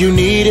 All you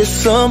need is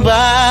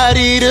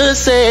somebody to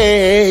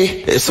say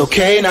it's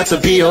okay not to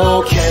be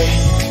okay.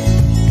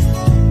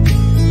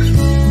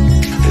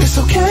 It's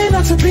okay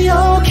not to be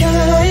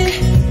okay.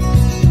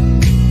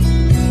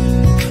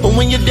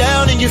 When you're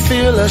down and you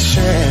feel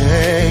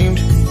ashamed,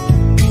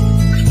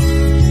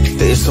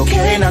 it's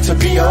okay not to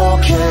be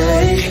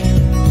okay.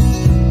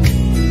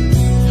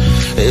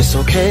 It's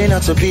okay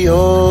not to be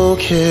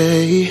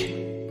okay.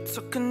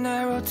 Took an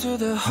arrow to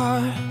the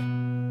heart.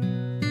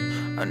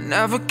 I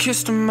never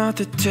kissed a mouth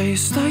that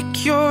tastes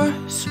like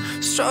yours.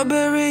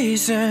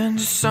 Strawberries and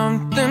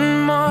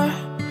something more.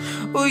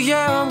 Oh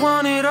yeah, I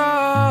want it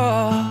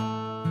all.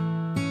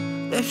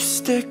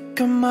 Lipstick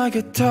on my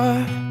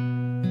guitar.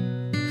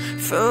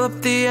 Fill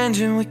up the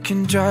engine, we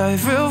can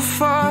drive real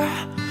far.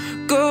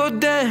 Go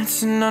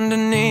dancing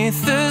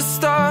underneath the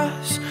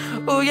stars.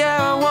 Oh yeah,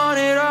 I want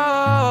it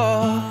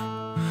all.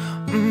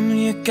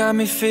 You got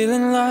me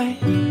feeling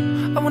like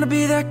I wanna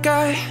be that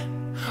guy.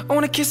 I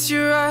wanna kiss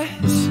your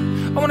eyes,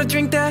 I wanna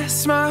drink that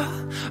smile,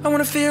 I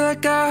wanna feel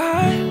like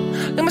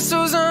my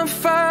soul's on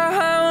fire.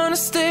 I wanna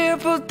stay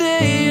up all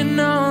day and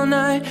all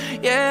night.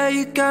 Yeah,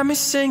 you got me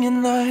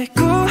singing like,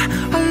 oh,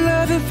 I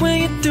love it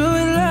when you do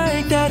it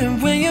like that.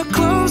 And when you're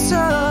close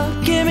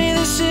up, give me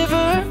the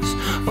shivers.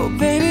 Oh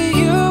baby,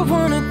 you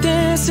wanna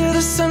dance till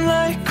the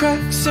sunlight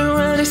cracks. And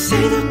when they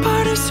say the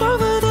party's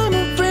over, then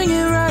we'll bring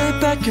it right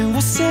back. And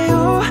we'll say,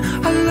 oh,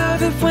 I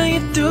love it when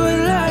you do it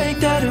like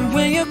that. And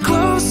when you're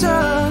close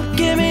up,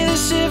 give me the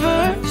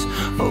shivers.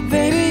 Oh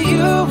baby,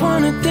 you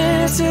wanna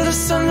dance till the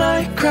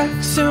sunlight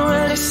cracks. And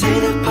when they say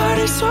the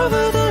party's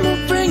over, then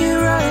we'll bring it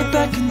right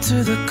back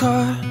into the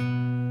car.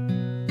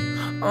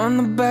 On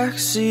the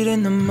backseat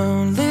in the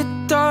moonlit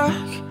dark,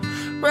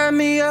 wrap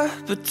me up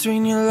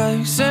between your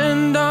legs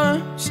and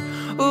arms.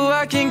 Oh,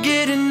 I can't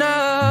get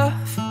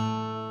enough.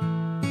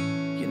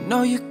 You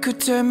know you could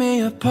tear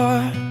me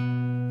apart,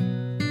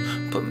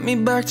 put me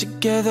back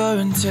together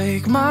and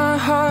take my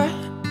heart.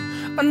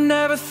 I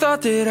never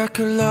thought that I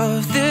could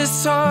love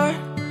this hard.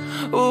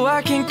 Oh,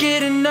 I can't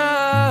get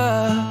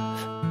enough.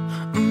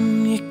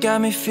 You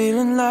got me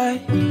feeling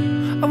like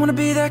I wanna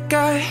be that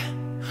guy.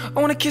 I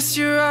wanna kiss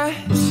your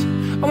eyes,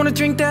 I wanna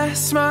drink that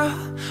smile,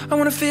 I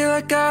wanna feel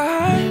like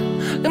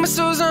my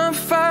soul's on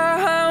fire.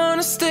 I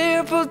wanna stay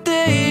up all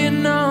day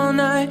and all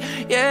night.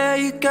 Yeah,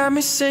 you got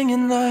me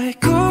singing like,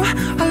 oh,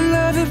 I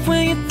love it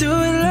when you do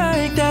it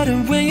like that.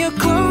 And when you're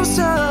close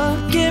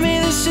up, give me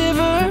the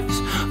shivers.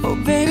 Oh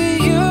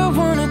baby, you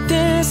wanna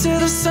dance till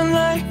the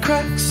sunlight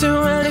cracks. And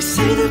when they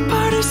say the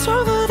party's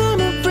over, then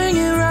we'll bring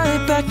it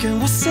right back. And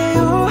we'll say,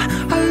 oh,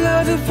 I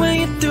love it when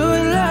you do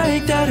it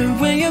like that. And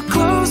when you're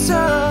close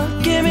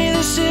up, give me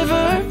the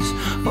shivers.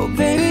 Oh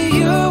baby,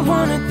 you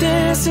wanna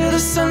dance till the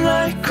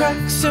sunlight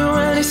cracks. And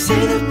when they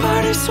say the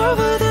party's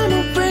over, then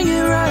we'll bring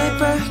it right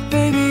back.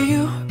 Baby,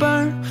 you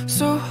burn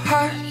so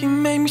hot, you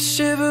make me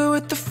shiver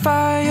with the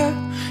fire.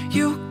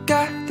 You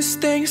got this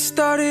thing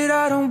started,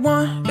 I don't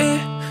want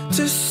it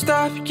to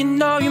stop. You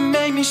know you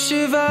make me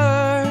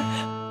shiver.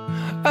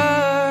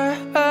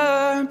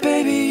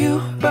 Baby,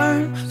 you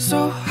burn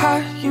so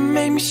hot, you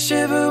make me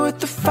shiver with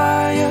the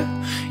fire.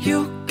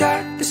 You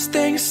got this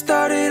thing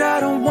started, I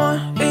don't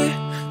want it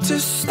to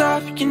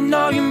stop. You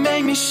know you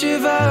make me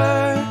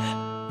shiver.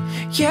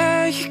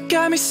 Yeah, you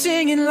got me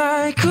singing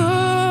like, oh,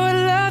 I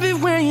love it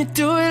when you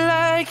do it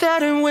like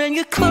that. And when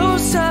you're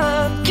close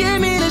up, give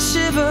me the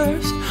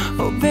shivers.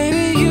 Oh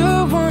baby, you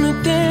wanna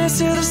dance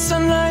till the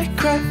sunlight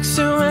cracks.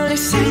 And when they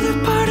say the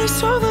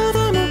party's over,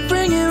 then we'll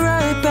bring it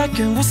right back.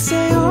 And we'll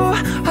say, oh,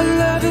 I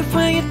love it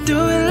when you do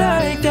it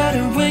like that.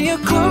 And when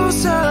you're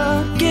close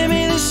up, give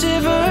me the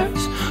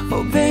shivers.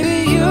 Oh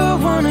baby, you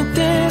wanna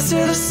dance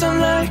till the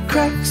sunlight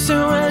cracks.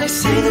 And when they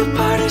say the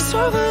party's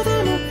over,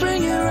 then we'll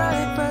bring it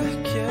right back,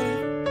 yeah.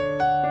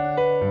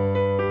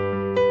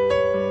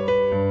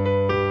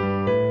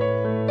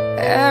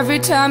 Every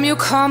time you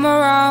come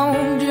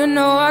around, you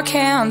know I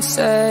can't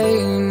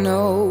say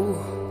no.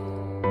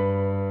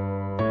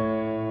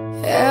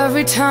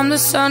 Every time the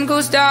sun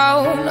goes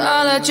down,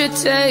 I let you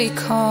take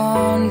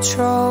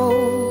control.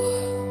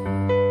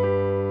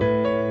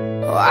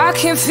 Oh, I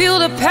can feel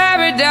the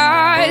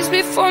paradise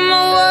before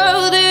my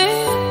world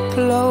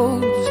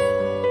implodes.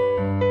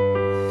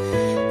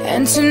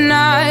 And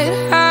tonight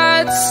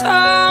had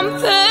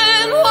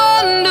something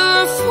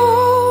wonderful.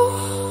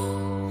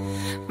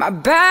 My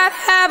bad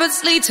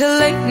habits lead to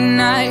late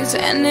nights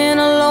and in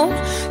alone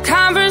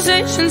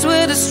conversations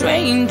with a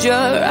stranger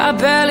I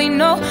barely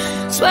know.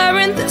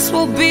 Swearing this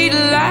will be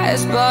the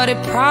last, but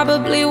it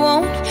probably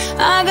won't.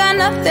 I got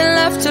nothing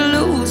left to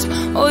lose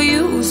or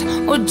use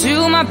or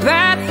do. My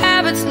bad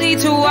habits lead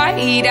to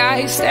wide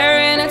eyes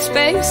staring at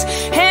space,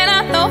 and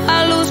I know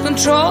I lose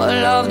control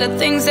of the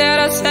things that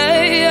I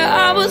say.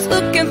 I was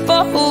looking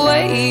for a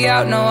way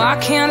out, no I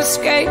can't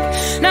escape.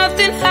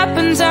 Nothing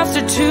happens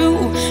after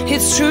 2,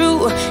 it's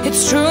true,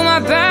 it's true. My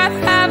bad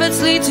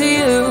habits lead to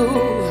you.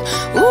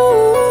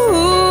 Ooh,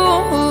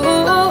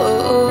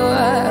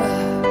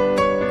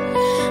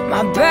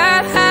 my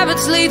bad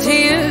habits lead to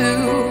you.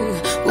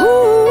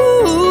 Ooh,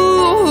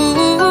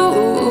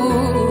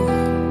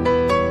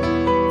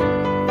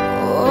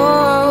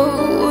 oh,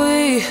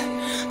 we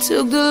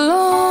took the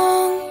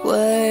long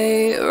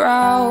way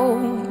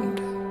round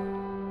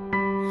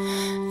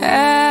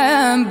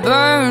and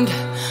burned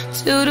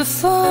till the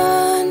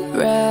fun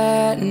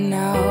ran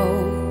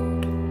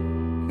out.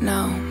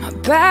 Now my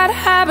bad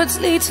habits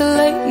lead to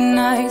late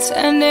nights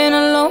and in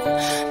alone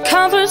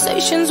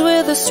conversations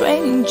with a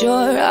stranger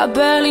I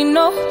barely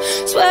know.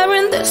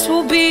 Swearing this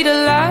will be the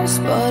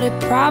last, but it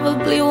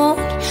probably won't.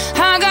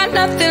 I got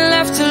nothing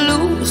left to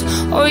lose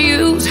or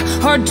use,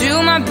 or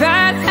do my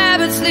bad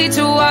habits lead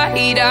to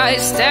wide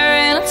eyes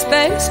staring at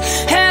space?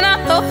 And I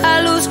know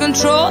I lose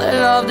control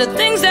of the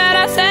things that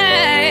I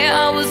say.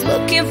 I was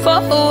looking for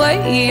a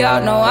way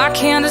out, no I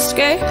can't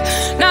escape.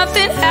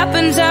 Nothing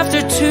happens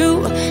after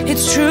two,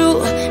 it's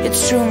true,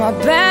 it's true. My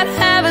bad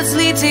habits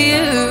lead to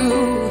you.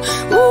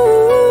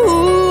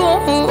 Ooh,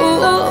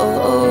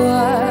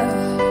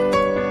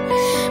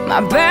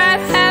 my bad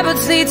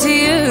habits lead to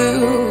you.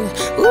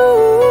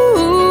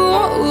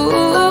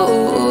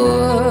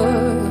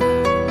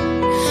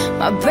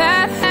 My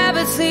bad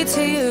habits lead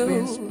to you.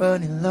 Wind's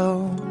burning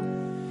low.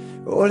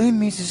 All it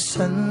means is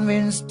sun,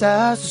 wind,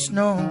 stars, or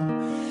snow.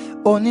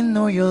 Only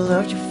know your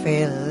love, you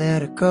fail,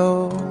 let it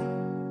go.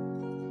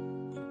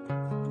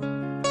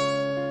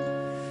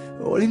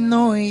 Only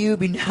know you've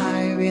been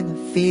high when I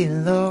feel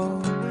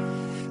low.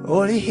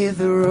 Only hear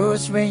the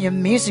roads when you're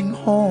missing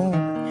home.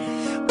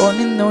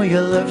 Only know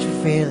your love, you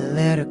fail,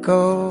 let it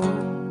go.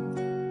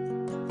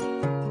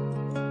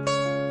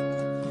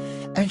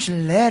 And you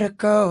let it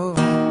go.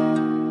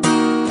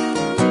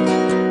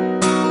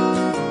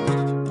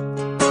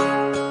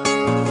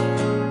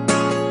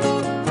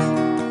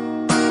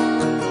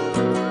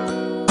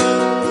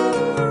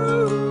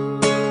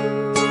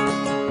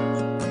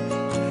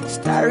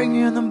 Staring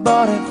in the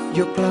bottom of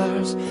your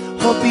glass.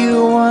 Hope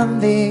you one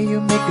day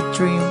you make a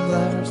dream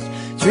last.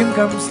 Dream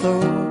comes slow,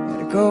 let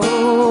it go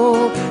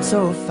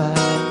so fast.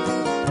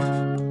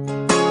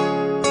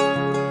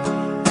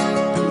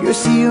 You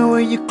see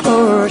when you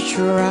close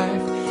your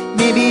eyes.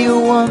 Maybe you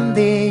one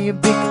day you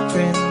big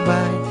dream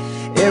by.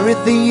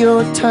 Everything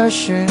you're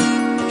touching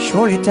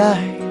surely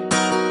die.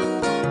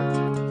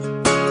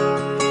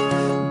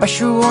 But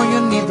sure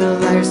you need the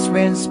lights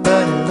when it's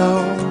burning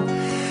low.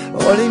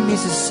 All it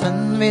means is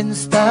sun, wind,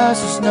 stars,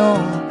 or snow.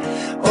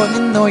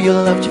 Only know you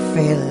love, you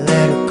fail,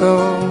 let it go.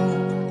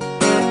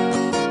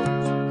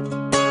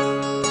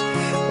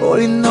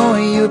 Only know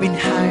you've been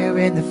high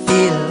when you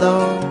feel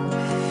low.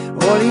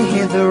 Only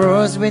hear the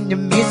roads when you're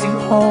missing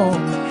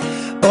home.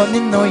 Only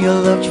know you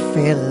love, you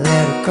fail,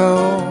 let it go.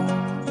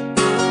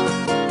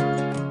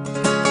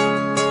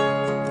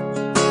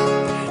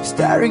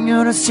 Staring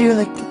on a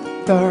ceiling in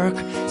the dark.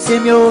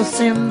 Same old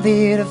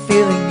sympathy to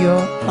feel in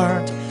your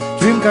heart.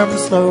 Dream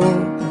comes slow,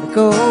 let it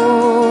go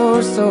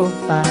so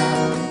fast.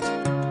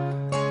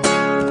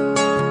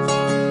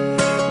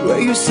 Where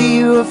you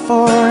see a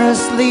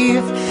forest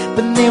leaf,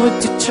 but never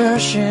to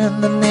touch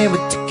and never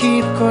to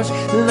keep. Cause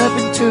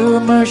loving too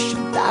much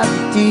and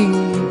diving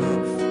deep.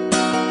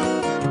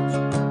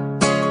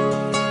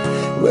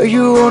 Where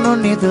you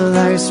don't need the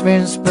lights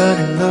when it's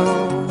burning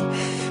low.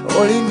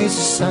 Only miss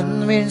the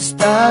sun, wind,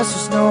 stars, or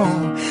snow.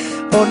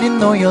 Only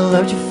know your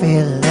love, you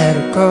fail, let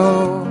it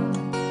go.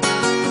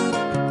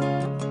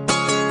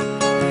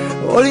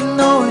 Only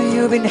know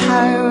you've been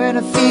high when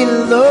I feel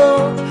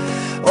low.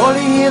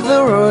 Only hear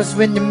the roads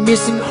when you're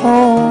missing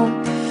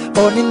home.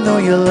 Only know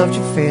your love,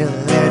 you fail,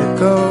 let it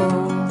go.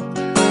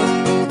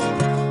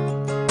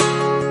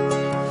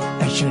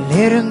 And you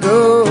let it go.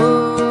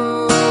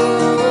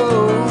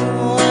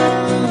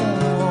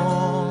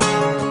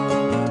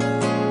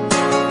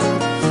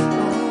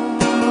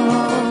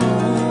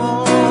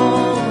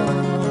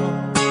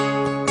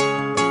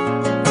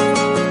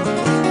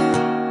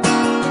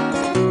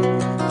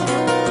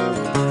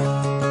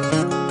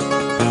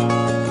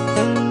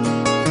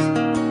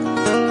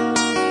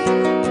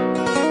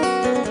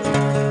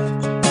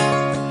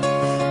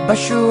 But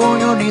sure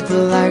you need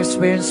the lights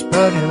when it's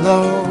burning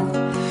low.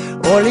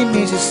 Only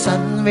means the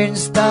sun, wind,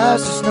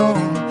 stars, or snow.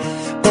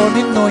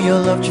 Only know your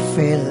love, you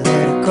fail,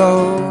 let it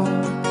go.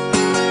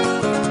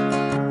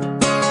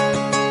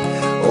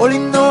 Only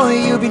know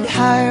you've been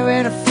high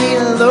when I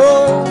feel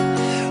low.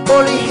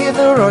 Only hear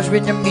the roads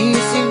when you're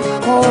missing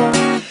home.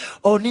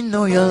 Only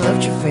know your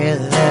love, you fail,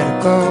 let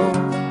it go.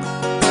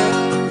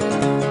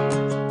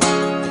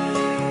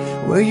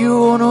 Where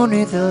you don't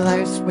need the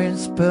lights when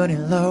it's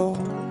burning low.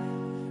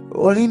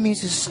 Only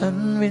means the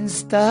sun, wind,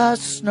 stars,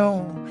 or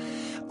snow.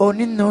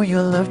 Only know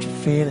your love, you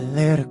feel it,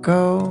 let it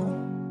go.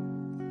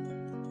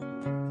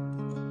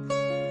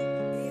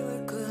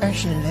 And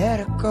she let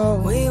it go.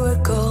 We were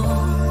gold.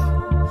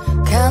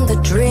 Can the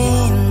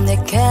dream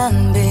that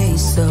can be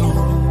so?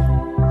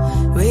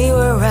 We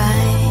were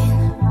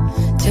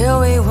right till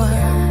we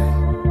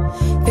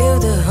weren't.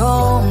 Build a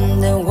home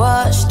that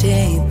was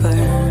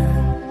deeper.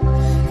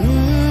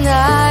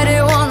 I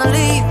didn't wanna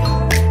leave,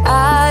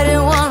 I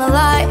didn't wanna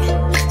lie.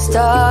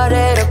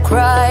 Started to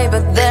cry,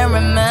 but then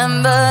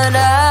remembered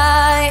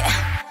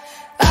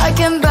I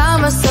can buy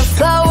myself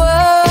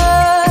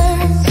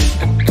flowers,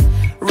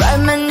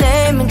 write my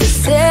name in the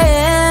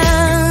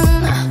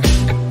sand,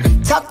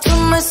 talk to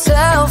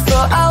myself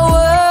for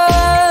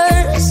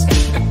hours,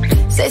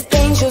 say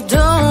things you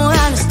don't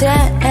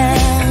understand.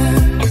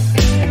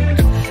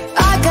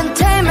 I can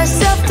take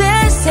myself there.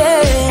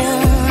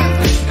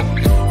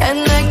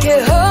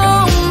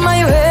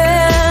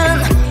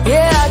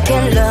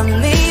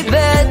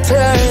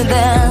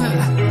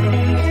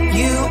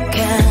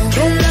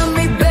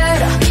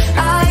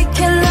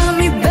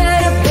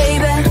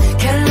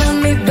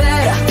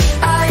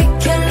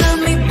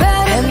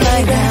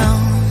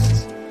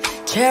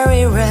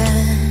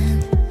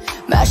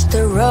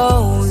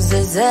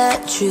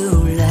 you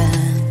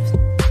left.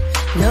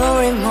 No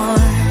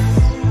remorse,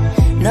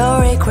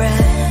 no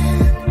regret.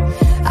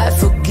 I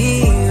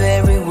forgive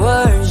every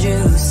word you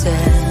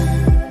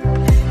said.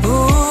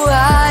 Ooh,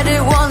 I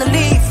didn't wanna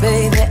leave,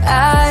 baby,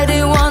 I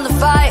didn't wanna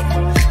fight.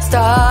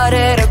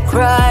 Started to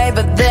cry,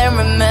 but then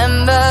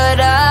remembered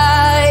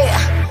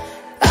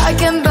I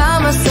can buy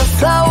myself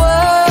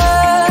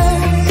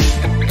flowers,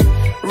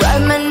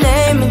 write my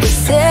name in the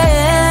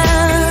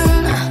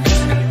sand,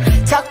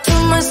 talk to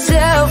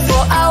myself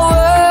for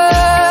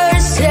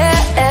hours,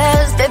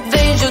 yes, the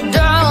things you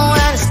don't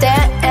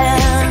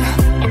understand.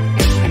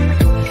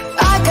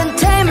 I can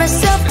take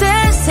myself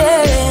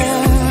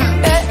dancing,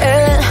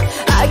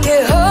 I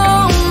can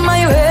hold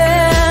my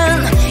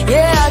hand,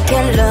 yeah, I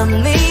can love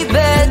me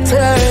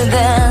better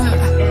than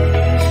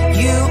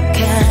you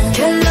can.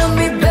 Can love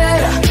me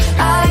better,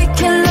 I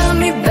can love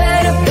me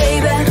better,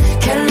 baby.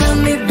 Can love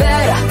me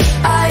better,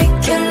 I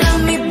can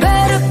love me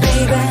better,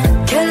 baby.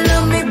 Can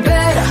love me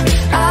better,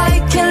 I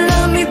can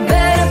love me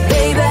better,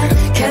 baby.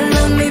 Can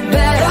love me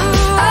better.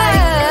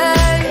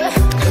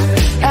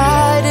 I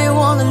didn't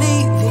wanna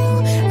leave you,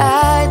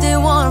 I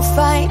didn't wanna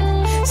fight.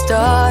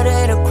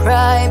 Started to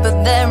cry, but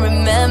then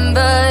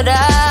remembered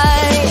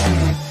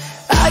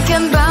I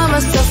can buy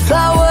myself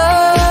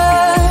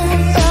flowers,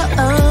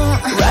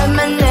 write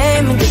my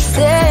name in the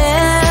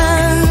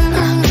sand,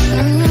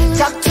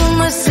 talk to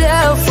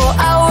myself for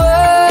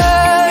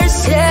hours,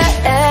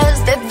 yes,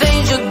 the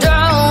things you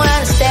don't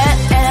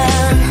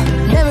understand.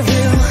 Never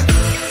feel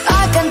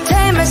I can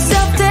take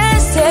myself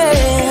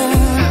dancing,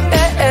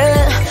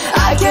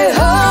 I can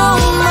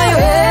hold my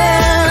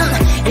hand,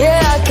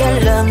 yeah, I can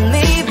love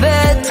me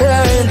better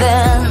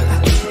than,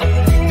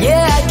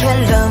 yeah, I can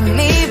love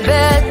me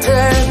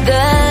better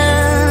than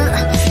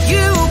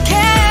you can.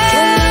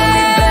 Can love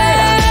me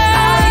better,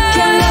 I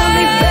can love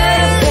me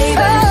better,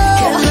 baby.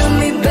 Can love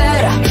me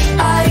better,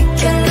 I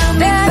can love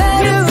me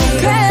better,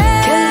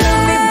 can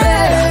love me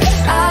better,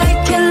 I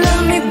can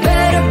love me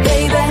better,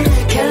 baby.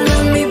 Can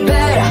love me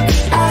better,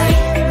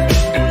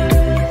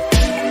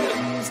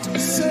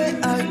 Say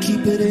I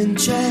keep it in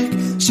check.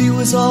 She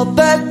was all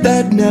bad,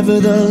 bad,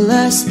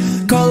 nevertheless.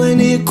 Calling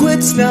it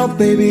quits now,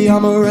 baby,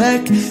 I'm a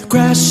wreck.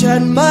 Crash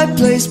at my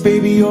place,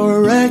 baby, you're a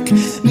wreck.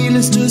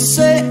 Needless to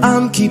say,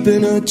 I'm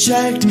keeping her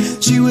checked.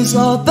 She was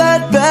all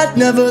bad, bad,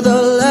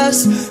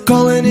 nevertheless.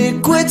 Calling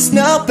it quits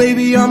now,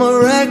 baby, I'm a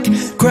wreck.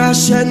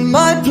 Crash at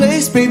my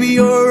place, baby,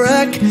 you're a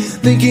wreck.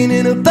 Thinking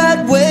in a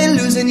bad way,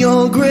 losing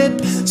your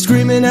grip.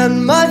 Screaming at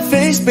my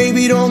face,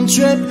 baby, don't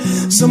trip.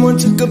 Someone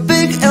took a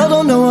big L,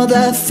 don't know how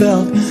that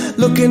felt.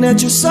 Looking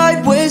at you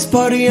sideways,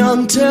 party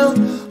on tilt.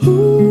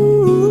 Ooh,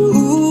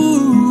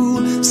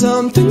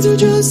 some things you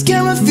just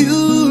can't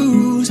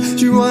refuse.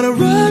 You wanna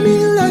ride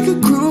me like a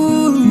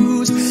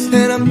cruise,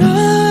 and I'm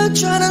not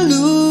trying to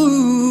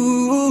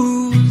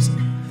lose.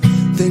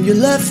 Then you're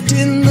left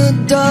in the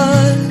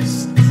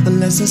dust,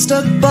 unless I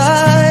stuck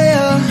by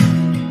you.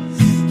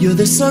 You're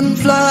the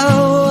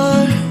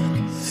sunflower.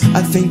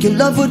 I think your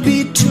love would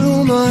be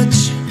too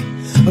much,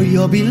 or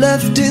you'll be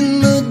left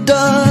in the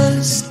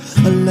dust,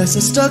 unless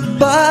I stuck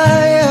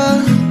by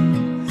you.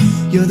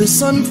 You're the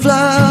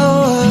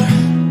sunflower,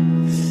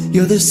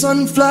 you're the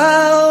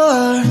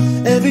sunflower.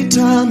 Every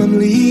time I'm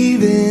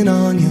leaving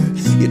on you,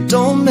 you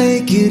don't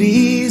make it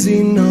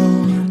easy,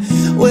 no.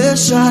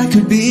 Wish I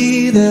could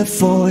be there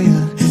for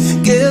you,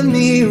 give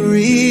me a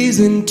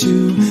reason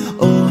to.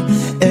 Oh,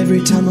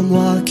 every time I'm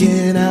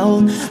walking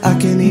out, I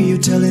can hear you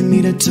telling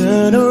me to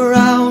turn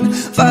around.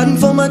 Fighting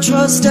for my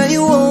trust and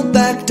you won't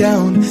back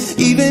down,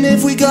 even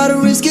if we gotta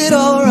risk it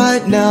all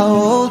right now.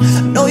 Oh,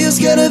 I know you're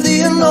scared of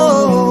the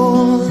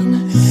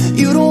unknown,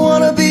 you don't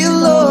wanna be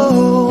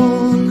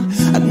alone.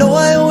 I know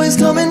I always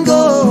come and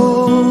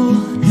go,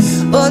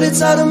 but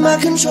it's out of my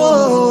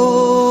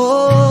control.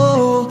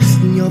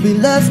 And you'll be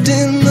left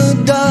in the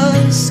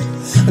dust,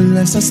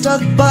 unless I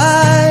stuck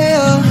by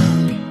you.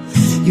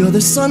 You're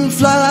the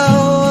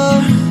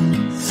sunflower.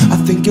 I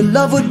think your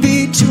love would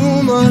be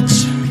too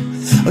much,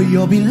 or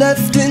you'll be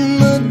left in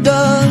the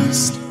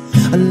dust,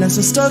 unless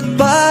I stuck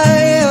by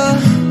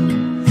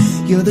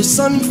you. You're the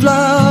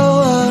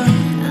sunflower.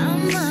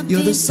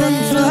 You're the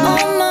sunflower.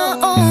 On my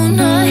own,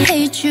 I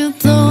hate you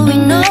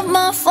blowing up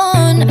my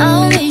phone.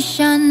 I wish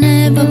I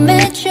never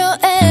met your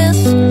ass.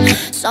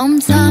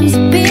 Sometimes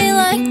it be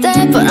like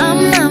that, but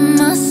I'm not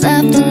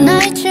myself the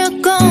night you're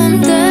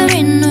gone. There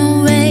ain't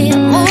no way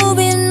I'm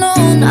moving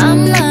on.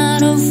 I'm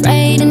not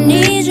afraid, I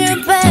need you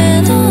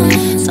back.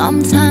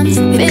 Sometimes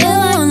it be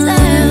like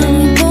that.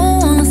 We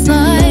both wanna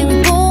fight, we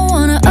both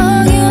wanna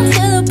argue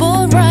until the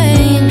boat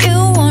right. You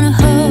wanna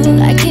hug,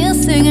 I can't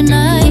say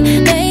goodnight.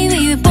 Baby,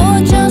 we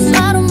both just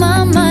out of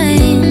my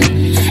mind.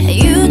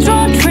 You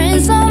draw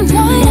trends, I'm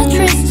not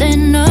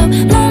twisting up.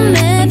 No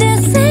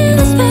medicine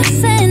is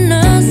fixing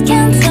us.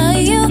 Can't tell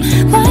you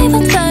why,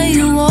 but tell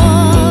you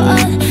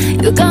what.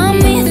 You got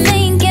me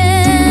thinking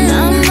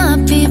I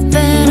might be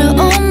better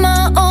on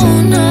my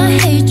own. I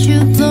hate you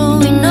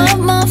blowing up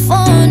my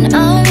phone.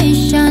 I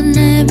wish I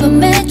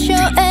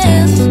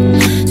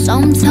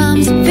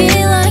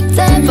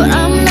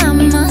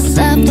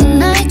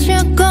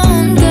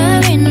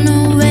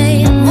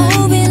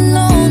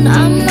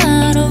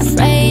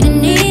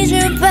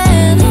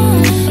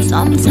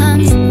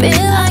Sometimes it be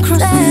like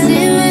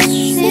that.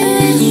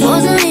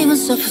 Wasn't even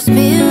supposed to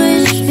be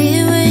rich.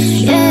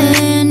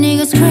 Yeah,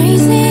 niggas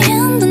crazy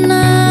in the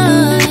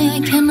night. I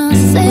cannot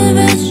say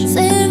rich.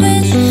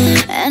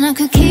 And I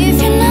could keep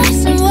you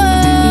nice and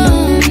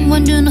warm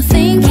when you're not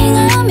thinking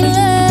I'm in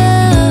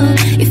love.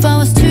 If I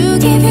was to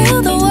give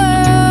you the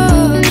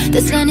world,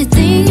 there's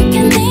anything you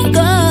can think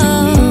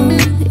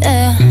of.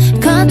 Yeah,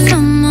 got so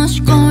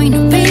much going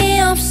to be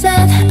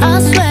upset. I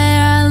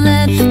swear I'll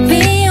let it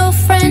be your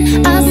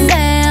friend. I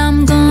say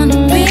I'm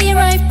gonna be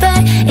right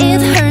back.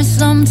 It hurts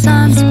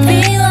sometimes to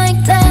be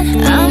like that.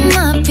 I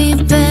might be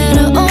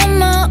better on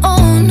my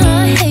own.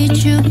 I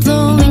hate you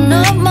blowing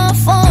up my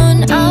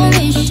phone. I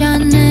wish I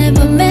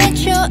never met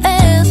your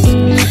ass.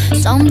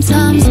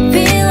 Sometimes it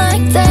be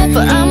like that,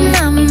 but I'm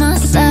not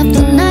myself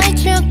the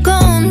night you're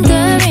gone.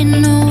 There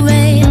ain't no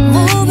way I'm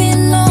moving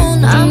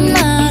alone. I'm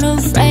not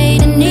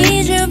afraid, I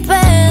need you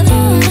bad.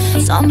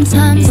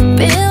 Sometimes it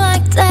be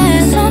like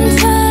that.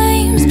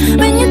 Sometimes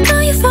when you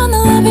thought you found the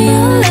love of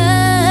your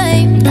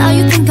life, now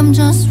you think I'm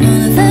just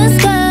one of those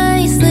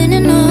guys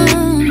leaning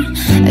on.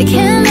 I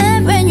can't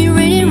let when you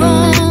read it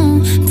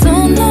wrong.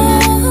 Don't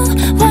know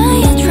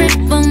why I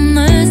trip on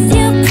us.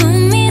 You put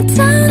me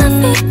down, I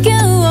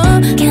figure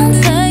out. Can't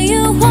tell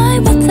you why,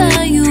 but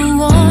tell you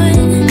what.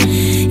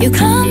 You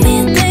got me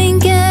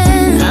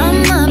thinking I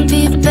might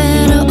be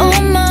better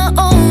on my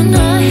own. I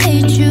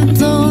hate you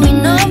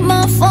blowing up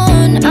my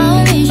phone.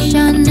 I wish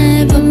I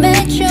never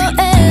met your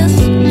ass.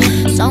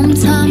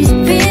 Sometimes it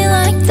be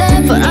like that,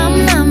 but I'm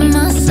not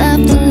myself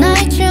the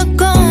night you're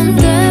gone.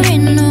 There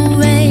ain't no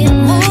way I'm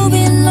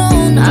moving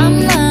alone. I'm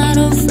not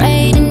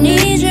afraid, I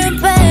need you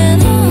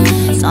bad.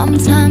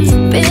 Sometimes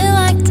it be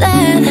like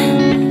that.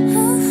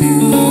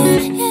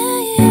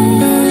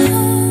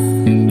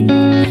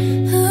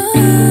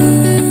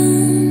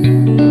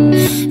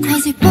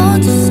 Cause you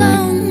both just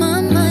on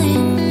my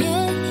mind.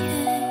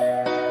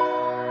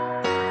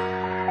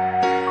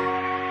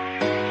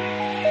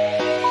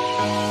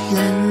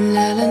 La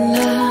la la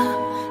la,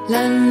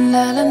 la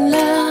la la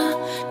la.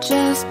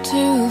 Just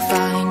to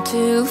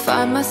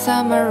find my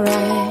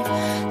samurai.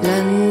 La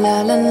la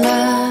la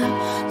la,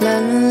 la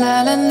la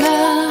la la.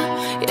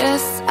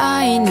 Yes,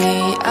 I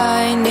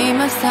need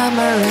my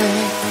samurai.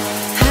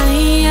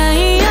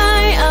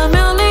 Hi, I'm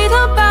a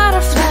little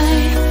butterfly.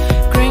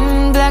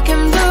 Green, black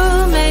and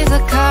blue, make the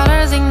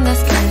colors in the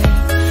sky.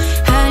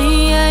 Hi,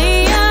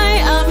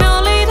 I'm a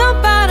little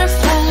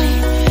butterfly.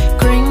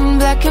 Green,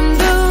 black and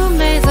blue,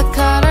 make the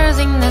colors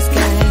in the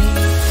sky.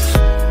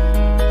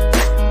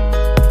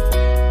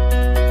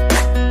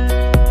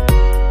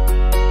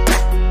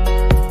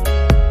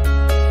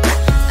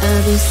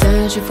 I'll be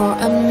searching for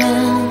a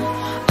man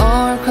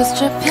or across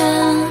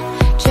Japan,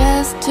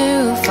 just to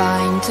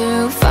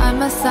find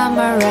my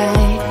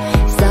samurai.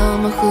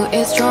 Someone who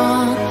is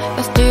strong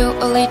but still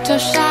a little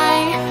shy.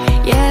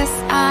 Yes,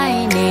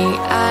 I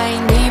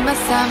need my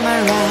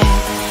samurai.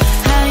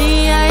 Hi,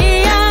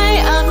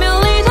 I'm a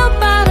little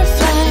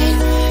butterfly.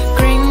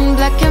 Green,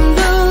 black and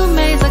blue,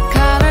 make the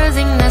colors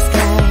in the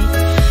sky.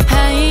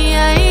 Hi,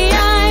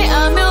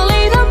 I'm a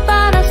little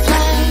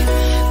butterfly.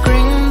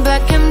 Green,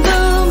 black and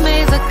blue,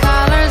 make the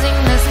colors in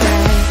the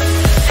sky.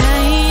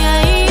 Hi,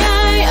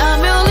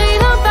 I'm a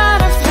little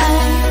butterfly.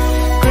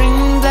 Green,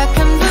 black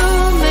and blue,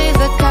 make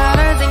the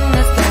colors in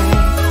the sky.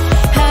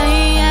 Hi,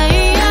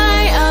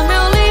 I'm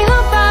a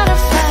little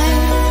butterfly.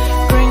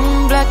 Green,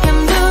 black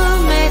and blue,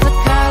 make the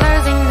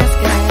colors in the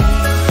sky.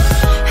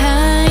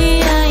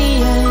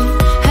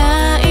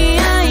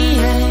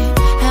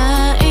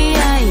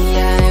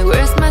 Hi,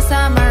 where's my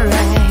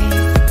samurai?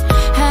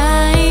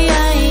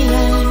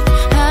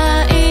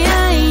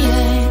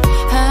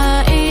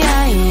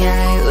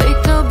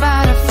 Little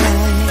butterfly.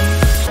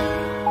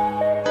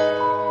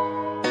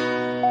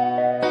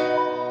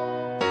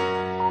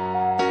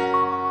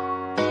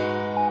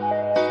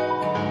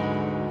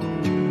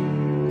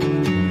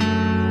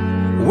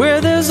 Where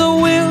there's a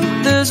will,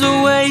 there's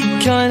a way,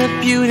 kinda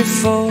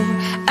beautiful.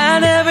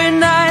 And every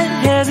night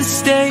has a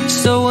stage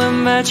so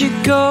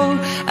magical.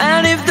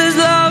 And if there's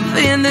love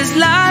in this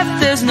life,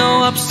 there's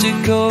no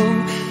obstacle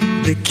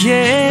that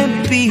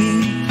can't be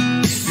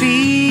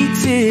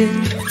defeated.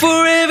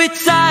 For every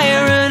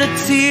tyrant, a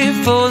tear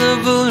for the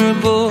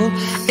vulnerable.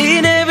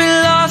 In every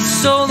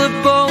loss, all the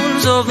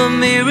bones of a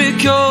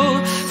miracle.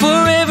 For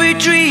every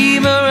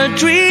dreamer, a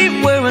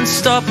dream we're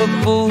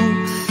unstoppable,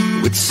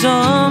 with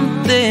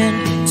something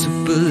to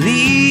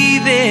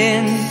believe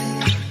in.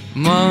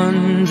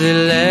 Monday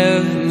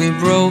left me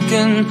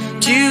broken.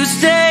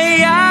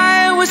 Tuesday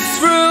I was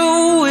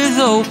through with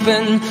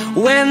open.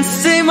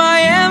 Wednesday my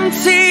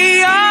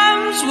empty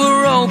arms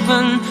were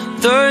open.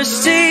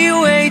 Thursday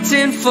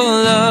waiting for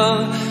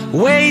love,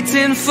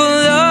 waiting for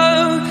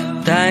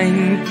love.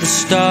 Thank the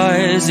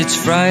stars it's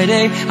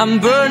Friday. I'm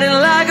burning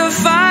like a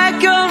fire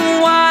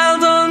gone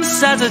wild on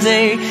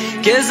Saturday.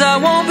 Guess I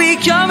won't be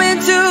coming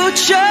to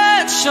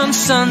church on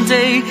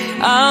Sunday.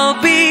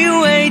 I'll be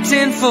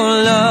waiting for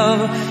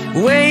love,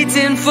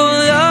 waiting for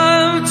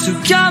love to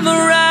come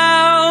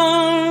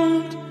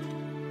around.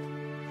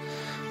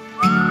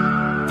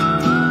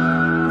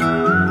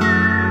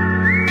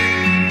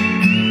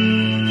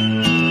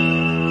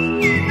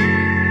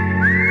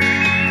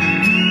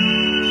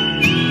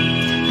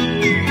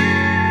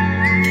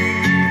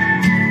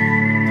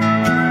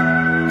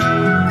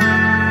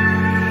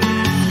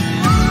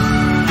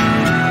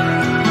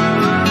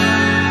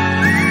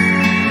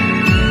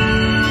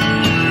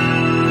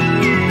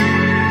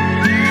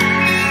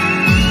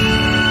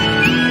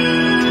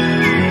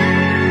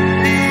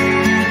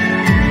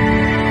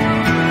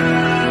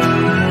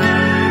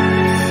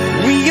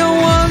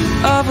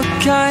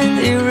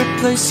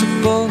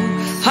 irreplaceable.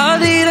 How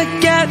did I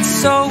get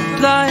so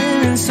blind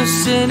and so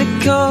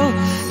cynical?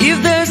 If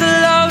there's a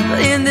love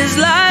in this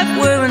life,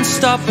 we're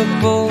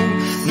unstoppable.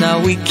 Now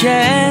we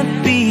can't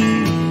be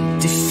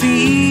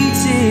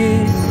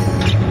defeated.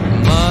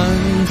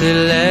 Monday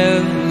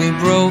left me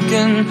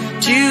broken.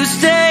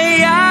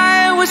 Tuesday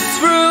I was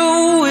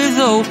through with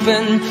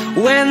open.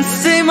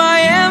 Wednesday my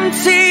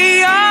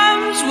empty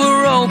arms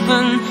were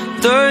open.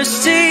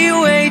 Thursday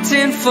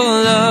waiting for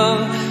love,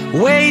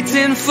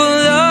 waiting for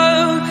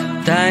love.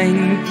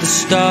 Thank the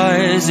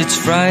stars it's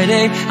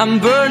Friday. I'm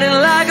burning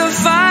like a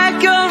fire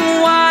gone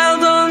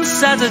wild on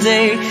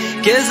Saturday.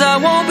 'Cause I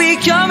won't be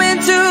coming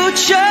to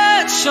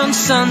church on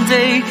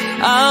Sunday.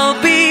 I'll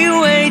be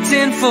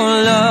waiting for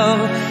love,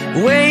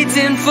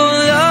 waiting for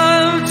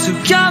love to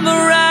come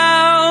around.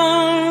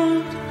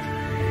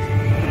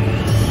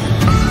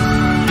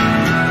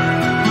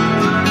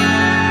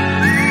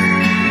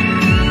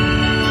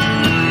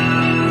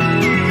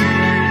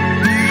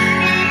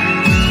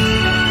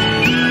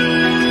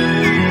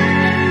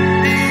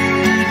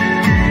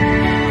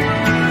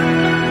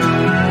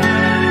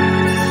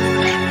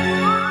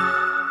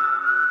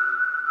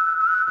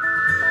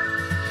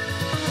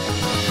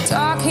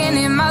 Talking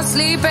in my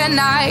sleep at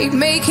night,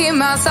 making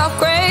myself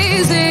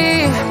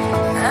crazy.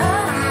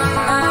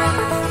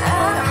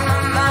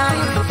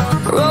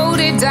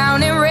 Wrote it down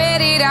and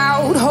read it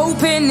out,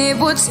 hoping it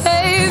would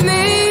save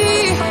me.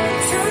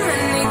 Too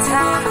many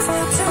times,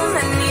 too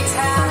many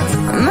times.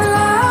 My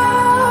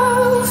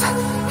love,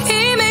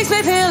 he makes me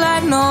feel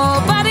like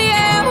nobody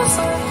else,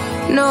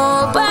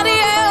 nobody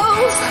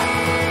else.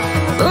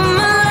 But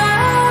my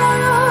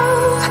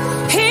love,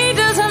 he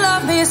doesn't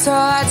love me, so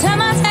I tell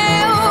myself,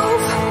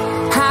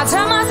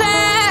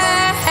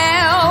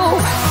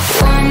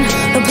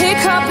 don't pick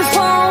up the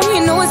phone,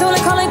 you know he's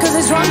only calling 'cause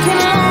he's drunk and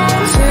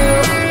alone. 2,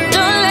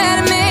 don't let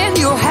him in,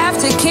 you'll have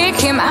to kick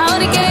him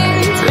out again.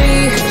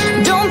 3,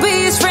 don't be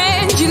his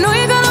friend, you know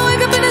you're gonna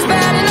wake up in his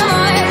bed in the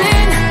morning.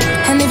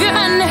 And if you're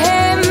under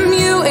him,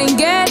 you ain't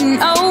getting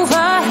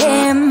over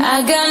him. I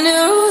got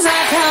news,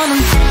 I count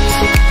him.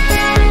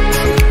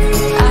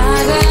 I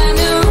got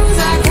news,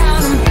 I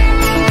count him.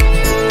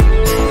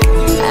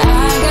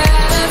 I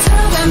gotta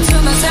tell them to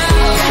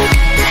myself.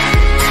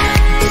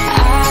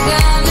 I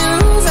got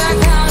news, I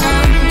count him.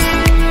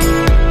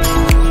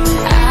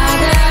 I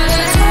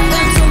gotta tell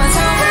them to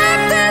myself.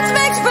 Practice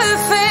makes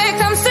perfect,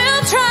 I'm still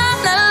trying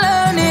to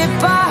learn it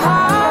by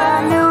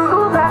heart.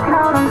 News, I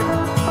count him.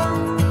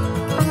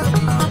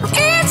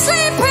 Eat,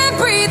 sleep and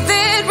breathe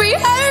it,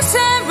 rehearse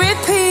and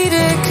repeat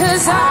it,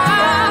 'cause I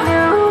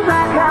news,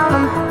 I count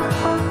him.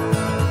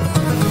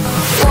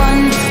 1,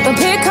 don't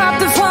pick up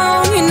the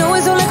phone, you know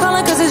he's only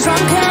calling 'cause he's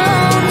drunk and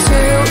alone.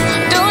 2,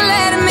 don't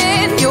let him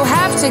in, you'll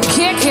have to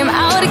kick him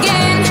out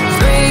again.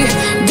 3,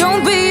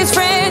 don't be his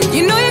friend,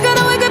 you know you're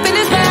gonna wake up in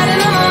his bed in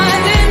the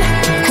morning.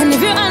 And if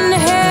you're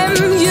under him,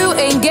 you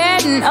ain't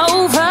getting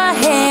over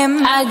him.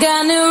 I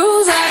got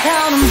news, I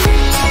count him.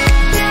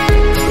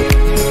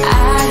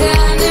 I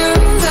got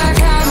news, I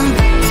count him.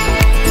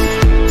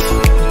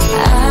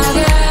 I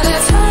gotta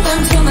tell them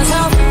to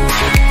myself.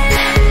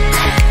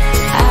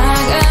 I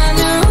got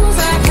news,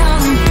 I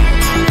count him.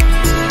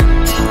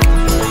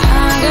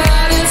 I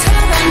gotta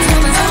tell them to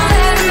myself. Don't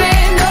let him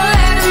in, don't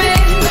let him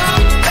in.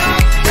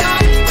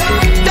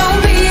 Don't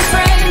be his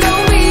friend,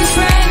 don't be his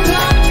friend.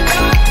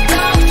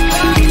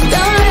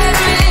 Don't let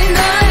him in,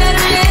 don't let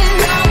him in.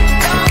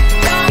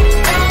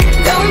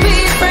 Don't be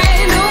his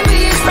friend, don't be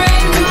his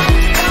friend.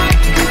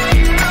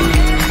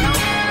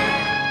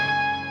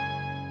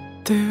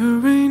 There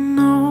ain't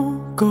no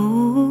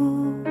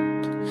gold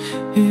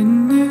in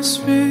this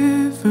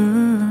river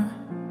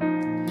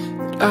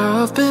that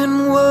I've been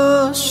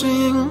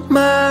washing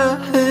my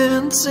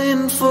hands in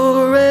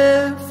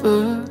forever.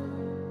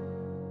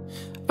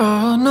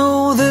 I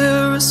know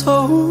there is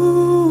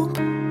hope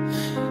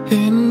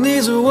in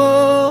these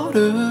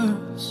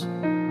waters,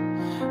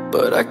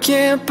 but I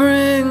can't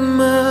bring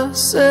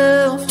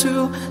myself to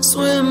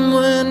swim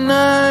when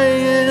I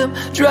am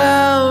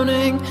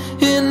drowning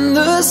in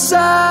the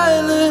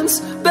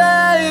silence.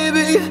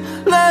 Baby,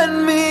 let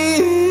me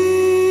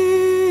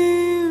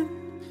in.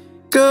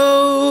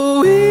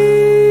 Go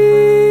easy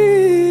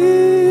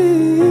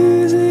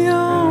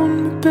on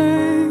me,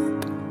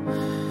 babe.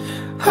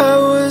 I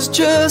was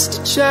just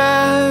a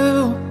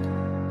child,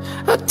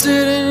 I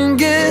didn't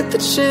get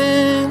the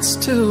chance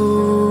to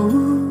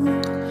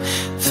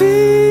feel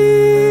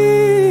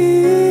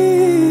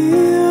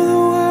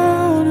the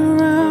world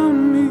around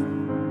me.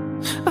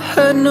 I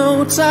had no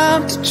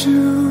time to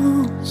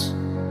choose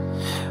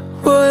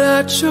what I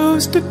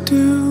chose to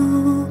do.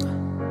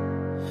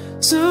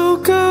 So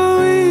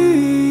go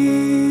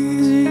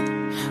easy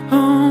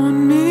on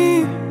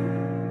me.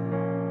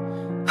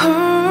 Oh.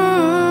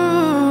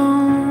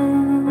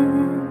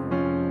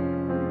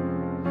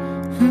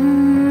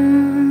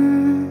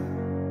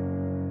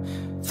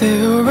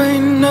 There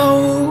ain't no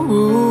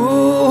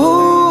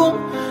room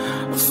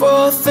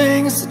for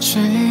things to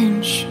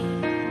change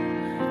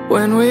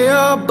when we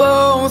are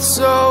both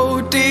so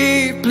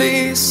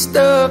deeply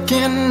stuck stuck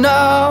in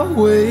our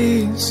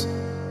ways.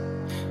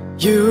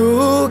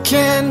 You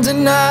can't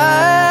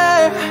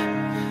deny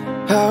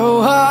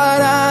how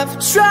hard I've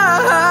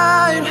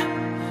tried.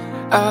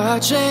 I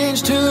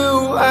changed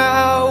who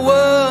I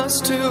was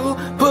to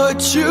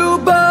put you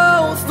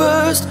both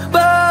first,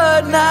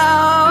 but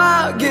now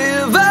I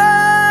give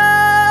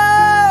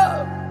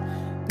up.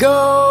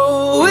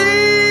 Go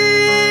easy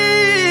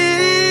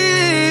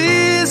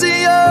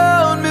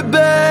on me,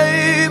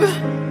 babe.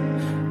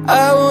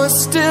 I was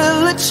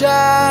still a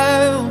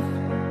child,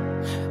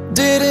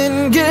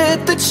 didn't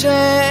get the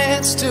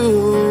chance to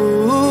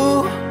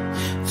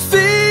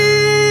feel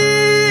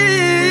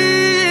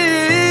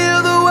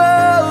the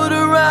world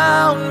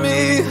around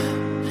me.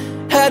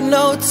 Had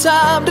no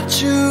time to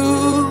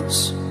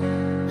choose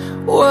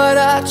what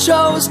I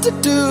chose to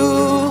do.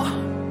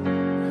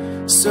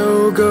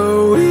 So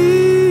go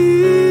easy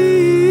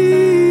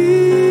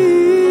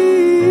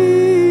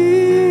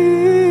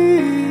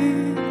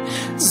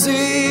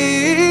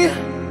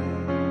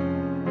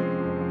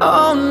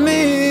on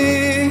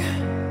me.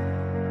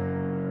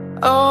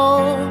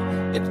 Oh,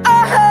 and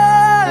I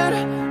had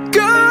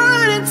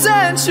good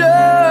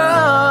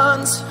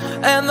intentions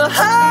and the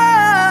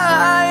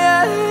highest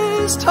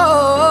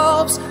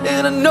hopes,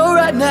 and I know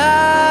right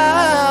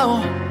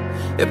now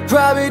it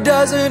probably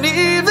doesn't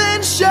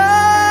even show.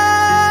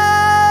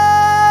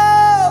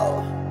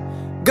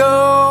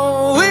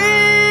 Go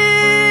easy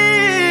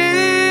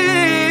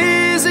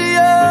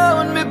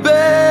on me,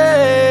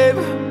 babe.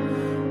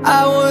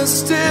 I was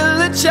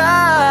still a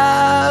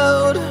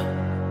child,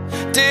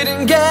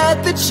 didn't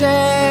get the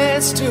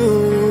chance to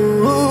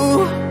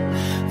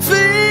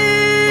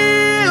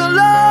feel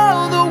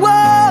all the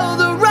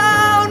world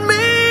around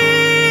me.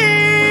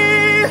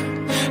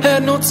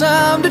 Had no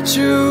time to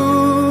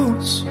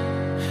choose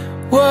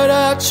what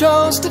I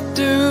chose to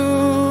do.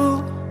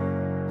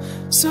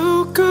 So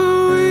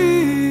go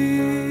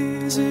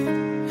easy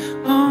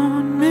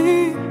on me.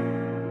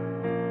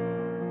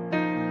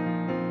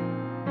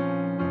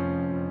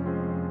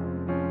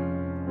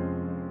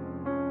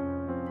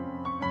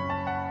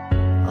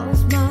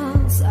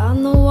 I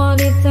know what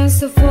it takes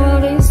to fall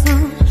this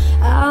down.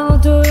 I'll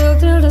do it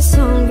till the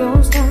sun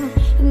goes down,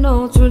 and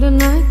all through the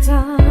night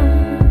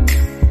time.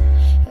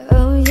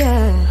 Oh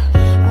yeah,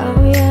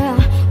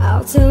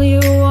 I'll tell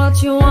you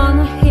what you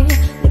wanna hear.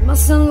 Leave my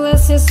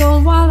sunglasses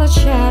on while I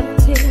shed a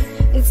tear.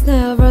 It's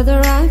never the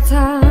right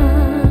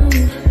time.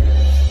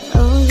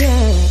 Oh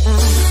yeah,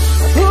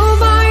 pull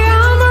my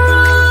arm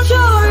around,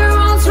 show you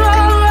how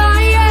strong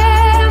I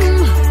am.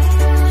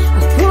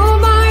 Pull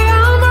my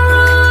arm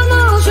around,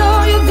 I'll show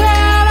you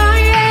that I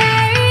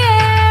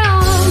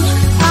am.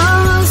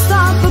 I'm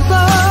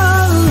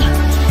unstoppable,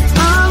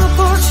 I'm a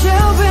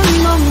portrait with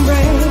no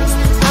brakes.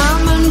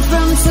 I'm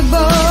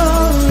invincible,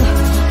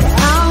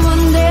 I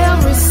won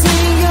every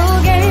single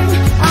game.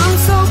 I'm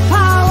so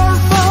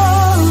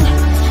powerful,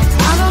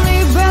 I don't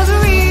need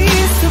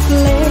batteries to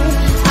play.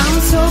 I'm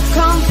so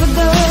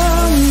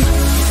confident,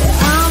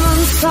 I'm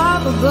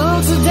unstoppable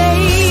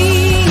today.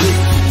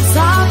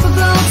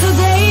 Unstoppable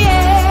today,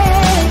 yeah.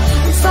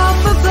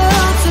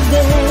 Unstoppable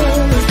today.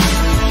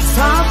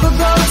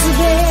 Unstoppable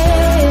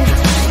today.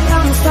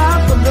 I'm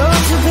unstoppable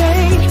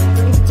today.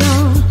 Break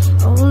down,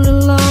 all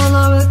alone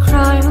I will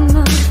cry on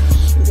now.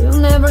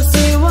 You'll never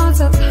see what's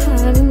up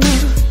hiding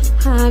now,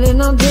 hiding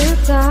all deep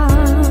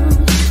down.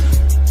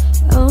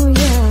 Oh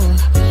yeah,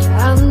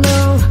 I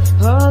know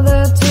all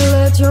that to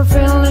let your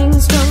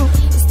feelings go.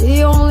 It's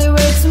the only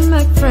way to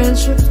make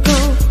friendships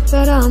grow,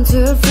 but I'm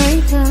too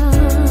afraid now.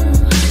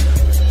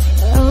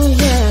 Oh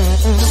yeah,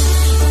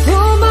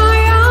 pull my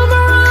arm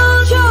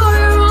around, show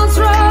you how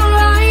strong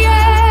I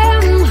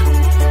am.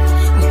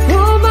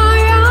 Pull my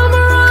arm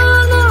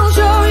around, I'll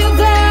show you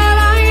that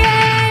I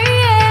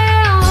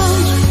am.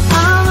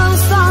 I'm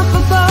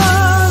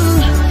unstoppable,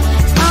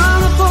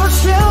 I'm a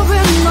portrait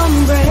with no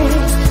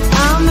brakes.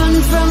 I'm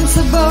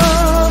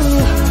invincible,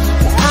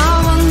 I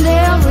won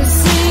every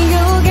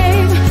single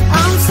game.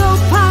 I'm so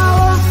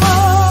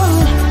powerful,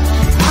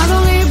 I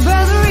don't need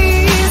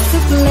batteries to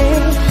play.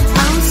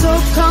 I'm so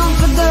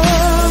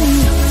confident,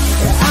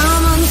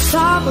 I'm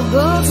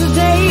unstoppable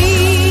today.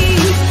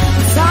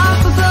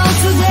 Unstoppable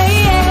today,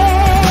 yeah.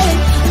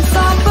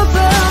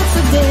 Unstoppable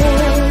today.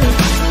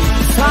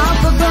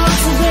 Unstoppable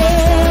today.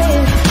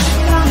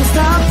 I'm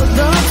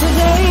unstoppable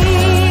today.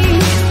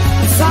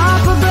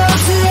 Unstoppable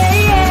today,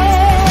 yeah.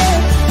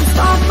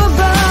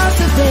 Unstoppable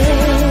today.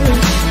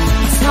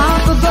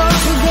 Unstoppable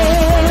today.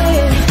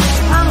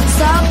 I'm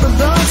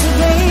unstoppable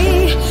today.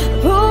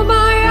 Pull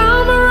my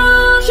arm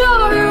around, show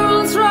you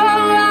how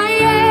strong I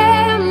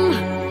am.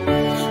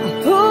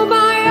 Pull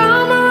my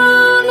arm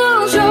around,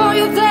 I'll show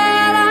you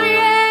that I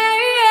am.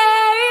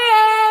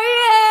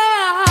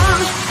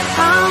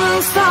 I'm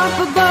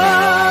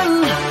unstoppable,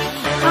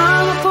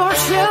 I'm a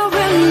portrait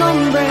with no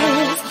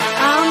brakes.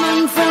 I'm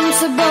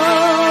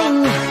invincible,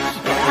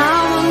 I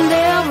won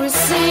every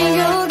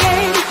single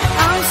game.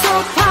 I'm so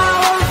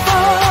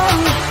powerful,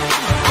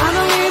 I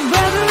don't need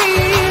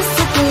batteries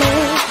to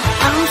play.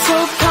 I'm so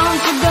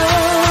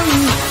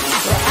confident,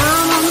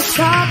 I'm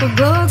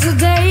unstoppable.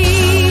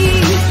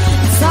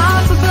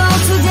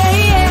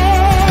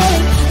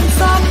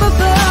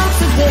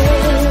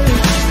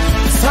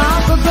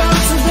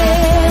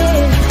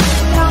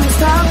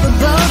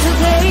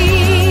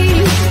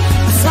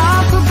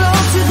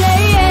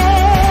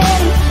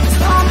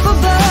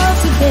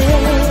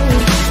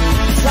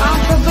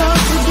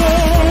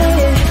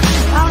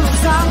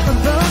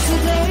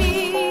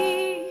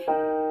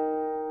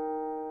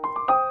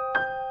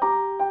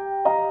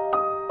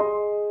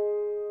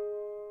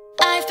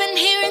 I've been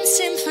hearing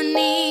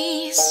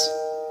symphonies.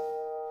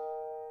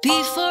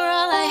 Before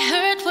all I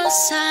heard was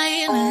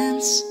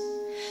silence,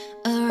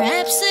 a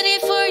rhapsody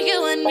for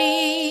you and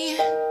me.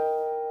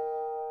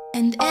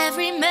 And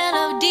every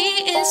melody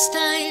is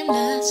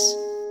timeless.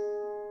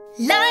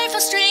 Life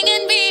was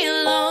stringing me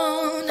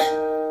alone.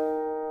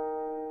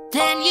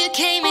 Then you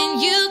came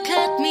and you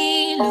cut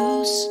me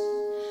loose.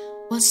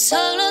 Was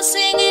solo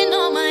singing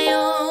on my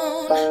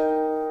own.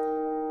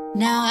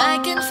 Now I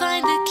can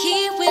find the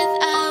key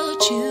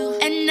without you.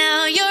 And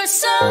now your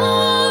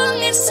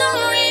song is on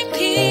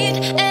repeat,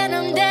 and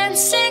I'm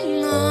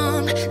dancing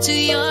on to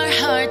your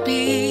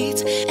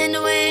heartbeat. And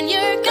when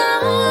you're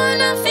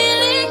gone, I'm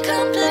feeling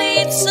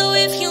complete. So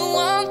if you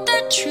want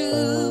the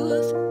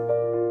truth,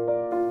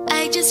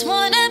 I just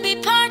wanna be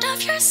part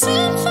of your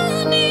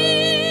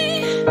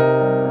symphony.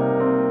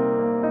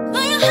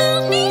 Will you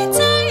hold me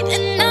tight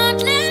and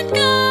not let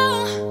go?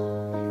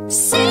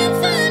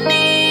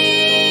 Symphony,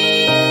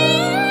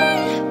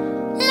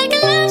 like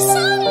a love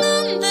song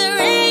on the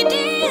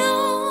radio.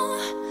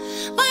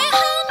 Will you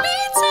hold me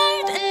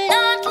tight and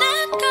not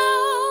let go?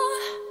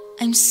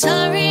 I'm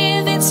sorry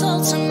if it's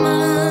all too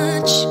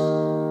much.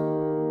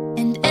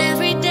 And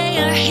every day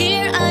or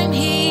here I'm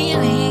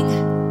healing.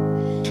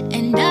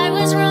 And I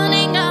was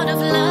running out of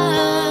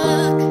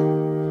luck.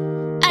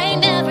 I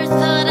never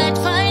thought I'd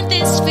find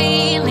this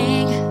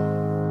feeling.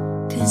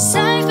 'Cause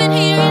I've been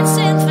hearing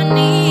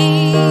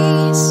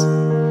symphonies.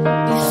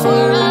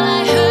 Before all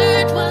I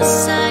heard was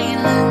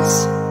silence,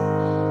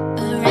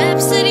 a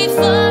rhapsody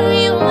for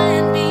you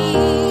and me.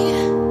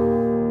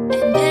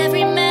 And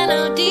every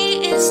melody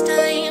is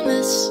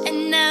timeless. And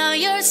now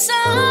your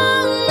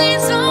song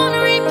is on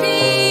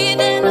repeat,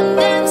 and I'm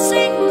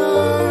dancing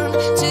on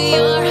to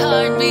your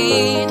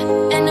heartbeat.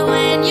 And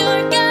when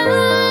you're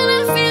gone,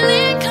 I'm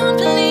feeling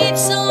complete.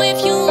 So if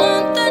you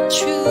want the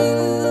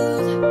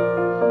truth,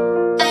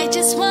 I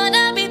just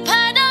wanna be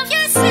part of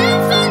your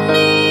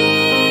symphony.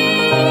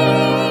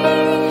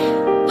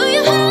 Will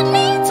you hold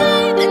me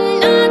tight and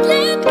not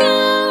let go?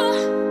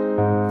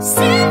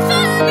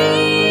 Symphony,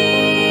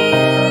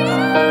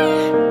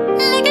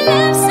 like a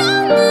love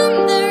song on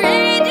the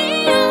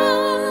radio.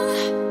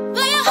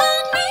 Will you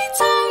hold me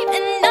tight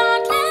and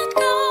not let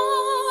go?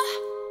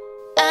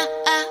 Ah,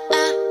 ah,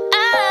 ah,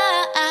 ah,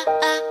 ah,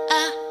 ah,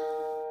 ah.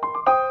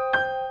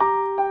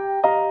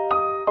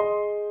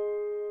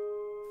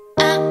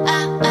 Ah,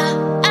 ah, ah,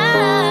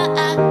 ah,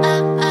 ah,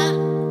 ah, ah.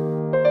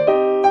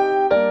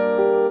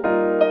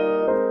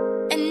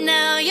 And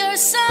now your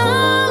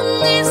song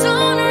is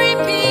on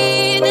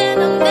repeat, and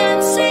I'm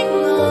dancing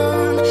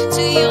on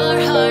to your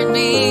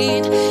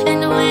heartbeat.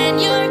 And when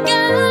you're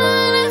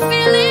gone, I'm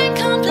feeling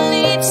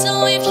complete. So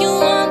if you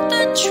want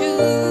the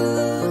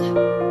truth,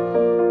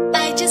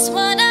 I just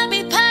wanna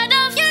be part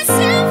of your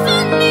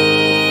symphony.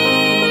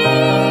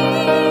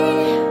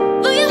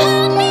 Will you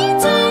hold me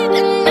tight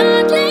and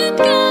not let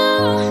go?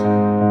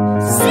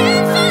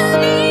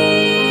 Symphony,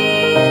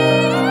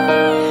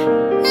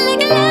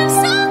 like a love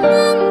song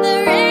on the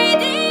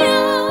radio.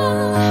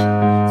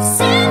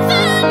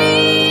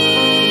 Symphony,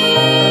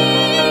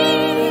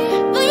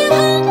 will you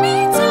hold me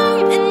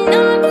tight and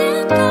not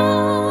let go?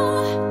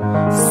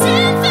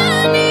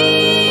 Symphony,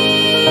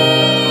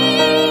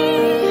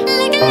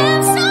 like a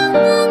love song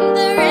on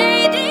the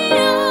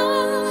radio.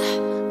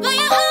 Will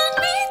you hold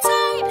me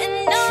tight and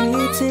not She'd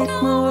let take go?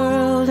 my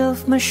world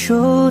off my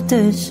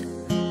shoulders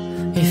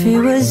if it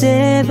was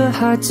ever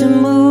hard to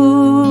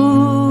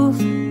move.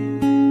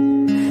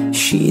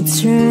 She'd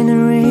turn the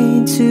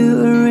rain to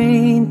a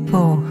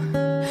rainbow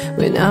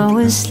when I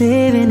was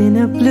living in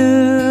the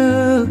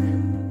blue.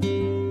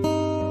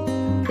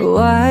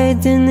 Why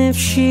then, if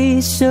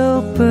she's so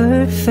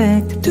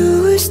perfect, do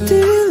I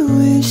still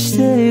wish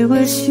that it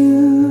was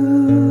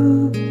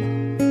you?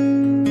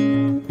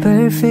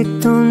 Perfect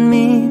don't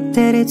mean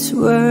that it's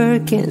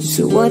working,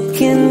 so what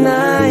can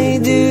I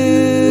do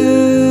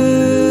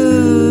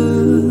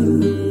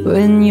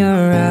when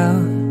you're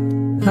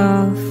out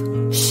of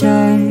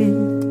sight?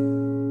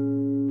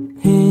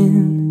 In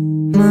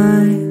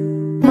my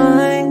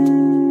mind,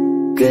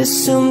 'cause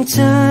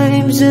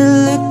sometimes I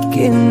look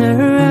in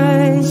her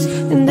eyes,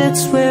 and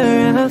that's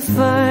where I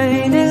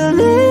find a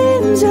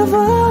glimpse of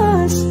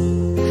us.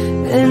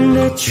 And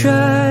I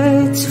try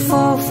to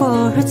fall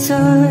for her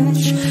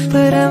touch,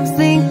 but I'm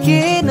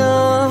thinking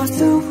of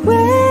the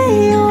way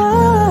it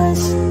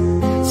was.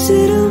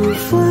 Said I'm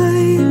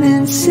fine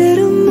and said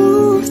I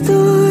moved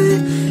on.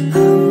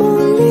 I'm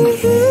only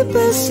here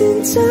passing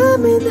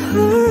time in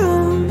her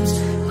arms,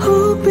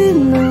 hoping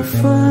I'll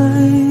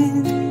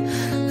find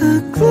a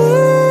glimpse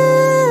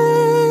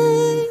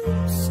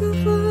of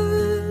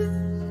us.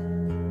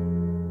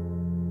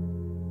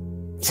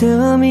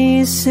 Tell me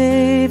you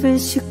save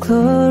us your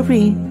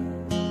glory.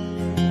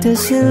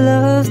 Does you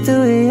love the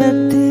way I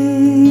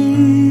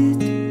did?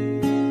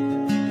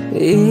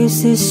 Is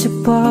this a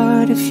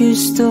part of your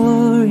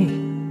story,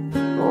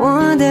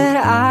 one that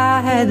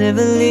I had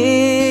never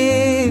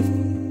lived?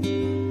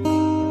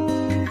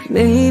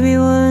 Maybe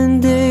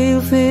one day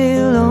you'll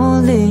feel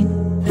lonely,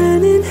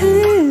 and in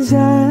his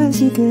eyes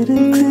you get a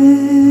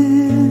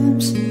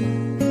glimpse.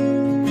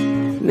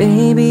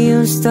 Maybe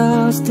you'll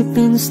start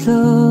stepping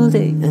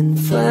slowly and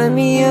find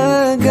me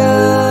a guide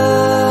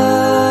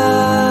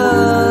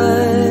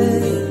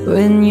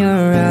when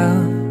you're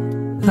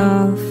out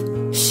of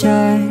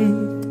sight.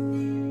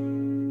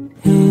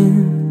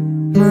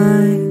 In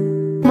my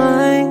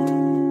mind,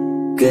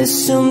 'cause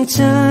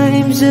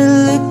sometimes I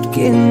look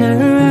in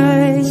her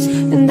eyes,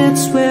 and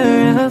that's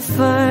where I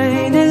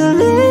find a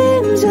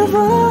glimpse of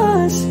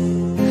us.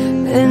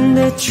 And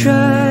I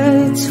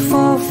try to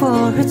fall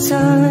for her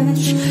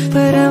touch,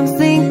 but I'm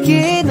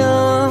thinking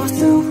of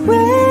the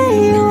way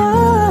it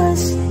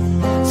was.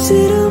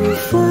 Said I'm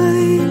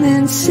fine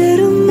and said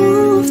I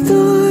moved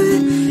on.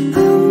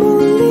 I'm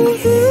only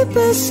here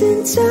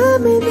passing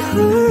time in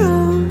her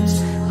arms,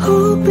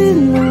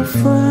 hoping I'll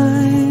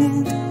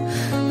find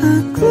a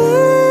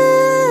glimpse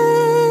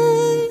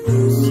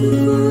of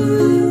us.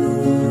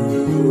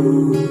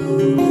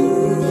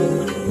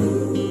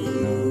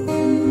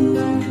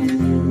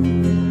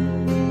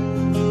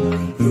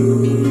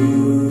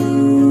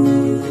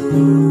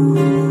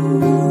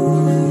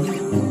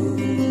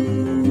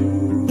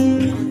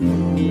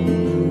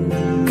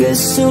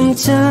 'Cause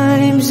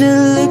sometimes I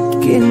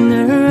look in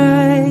her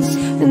eyes,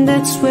 and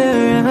that's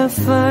where I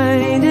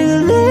find a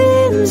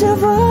glimpse of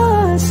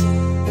us.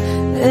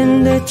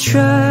 And I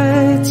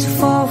try to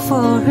fall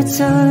for her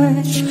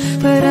touch,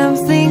 but I'm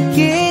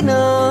thinking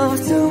of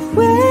the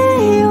way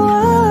it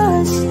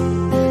was.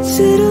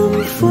 Said I'm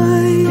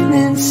fine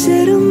and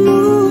said I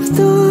moved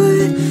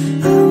on.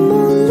 I'm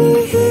only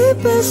here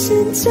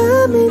passing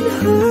time in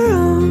her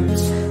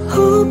arms,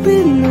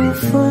 hoping I'll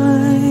find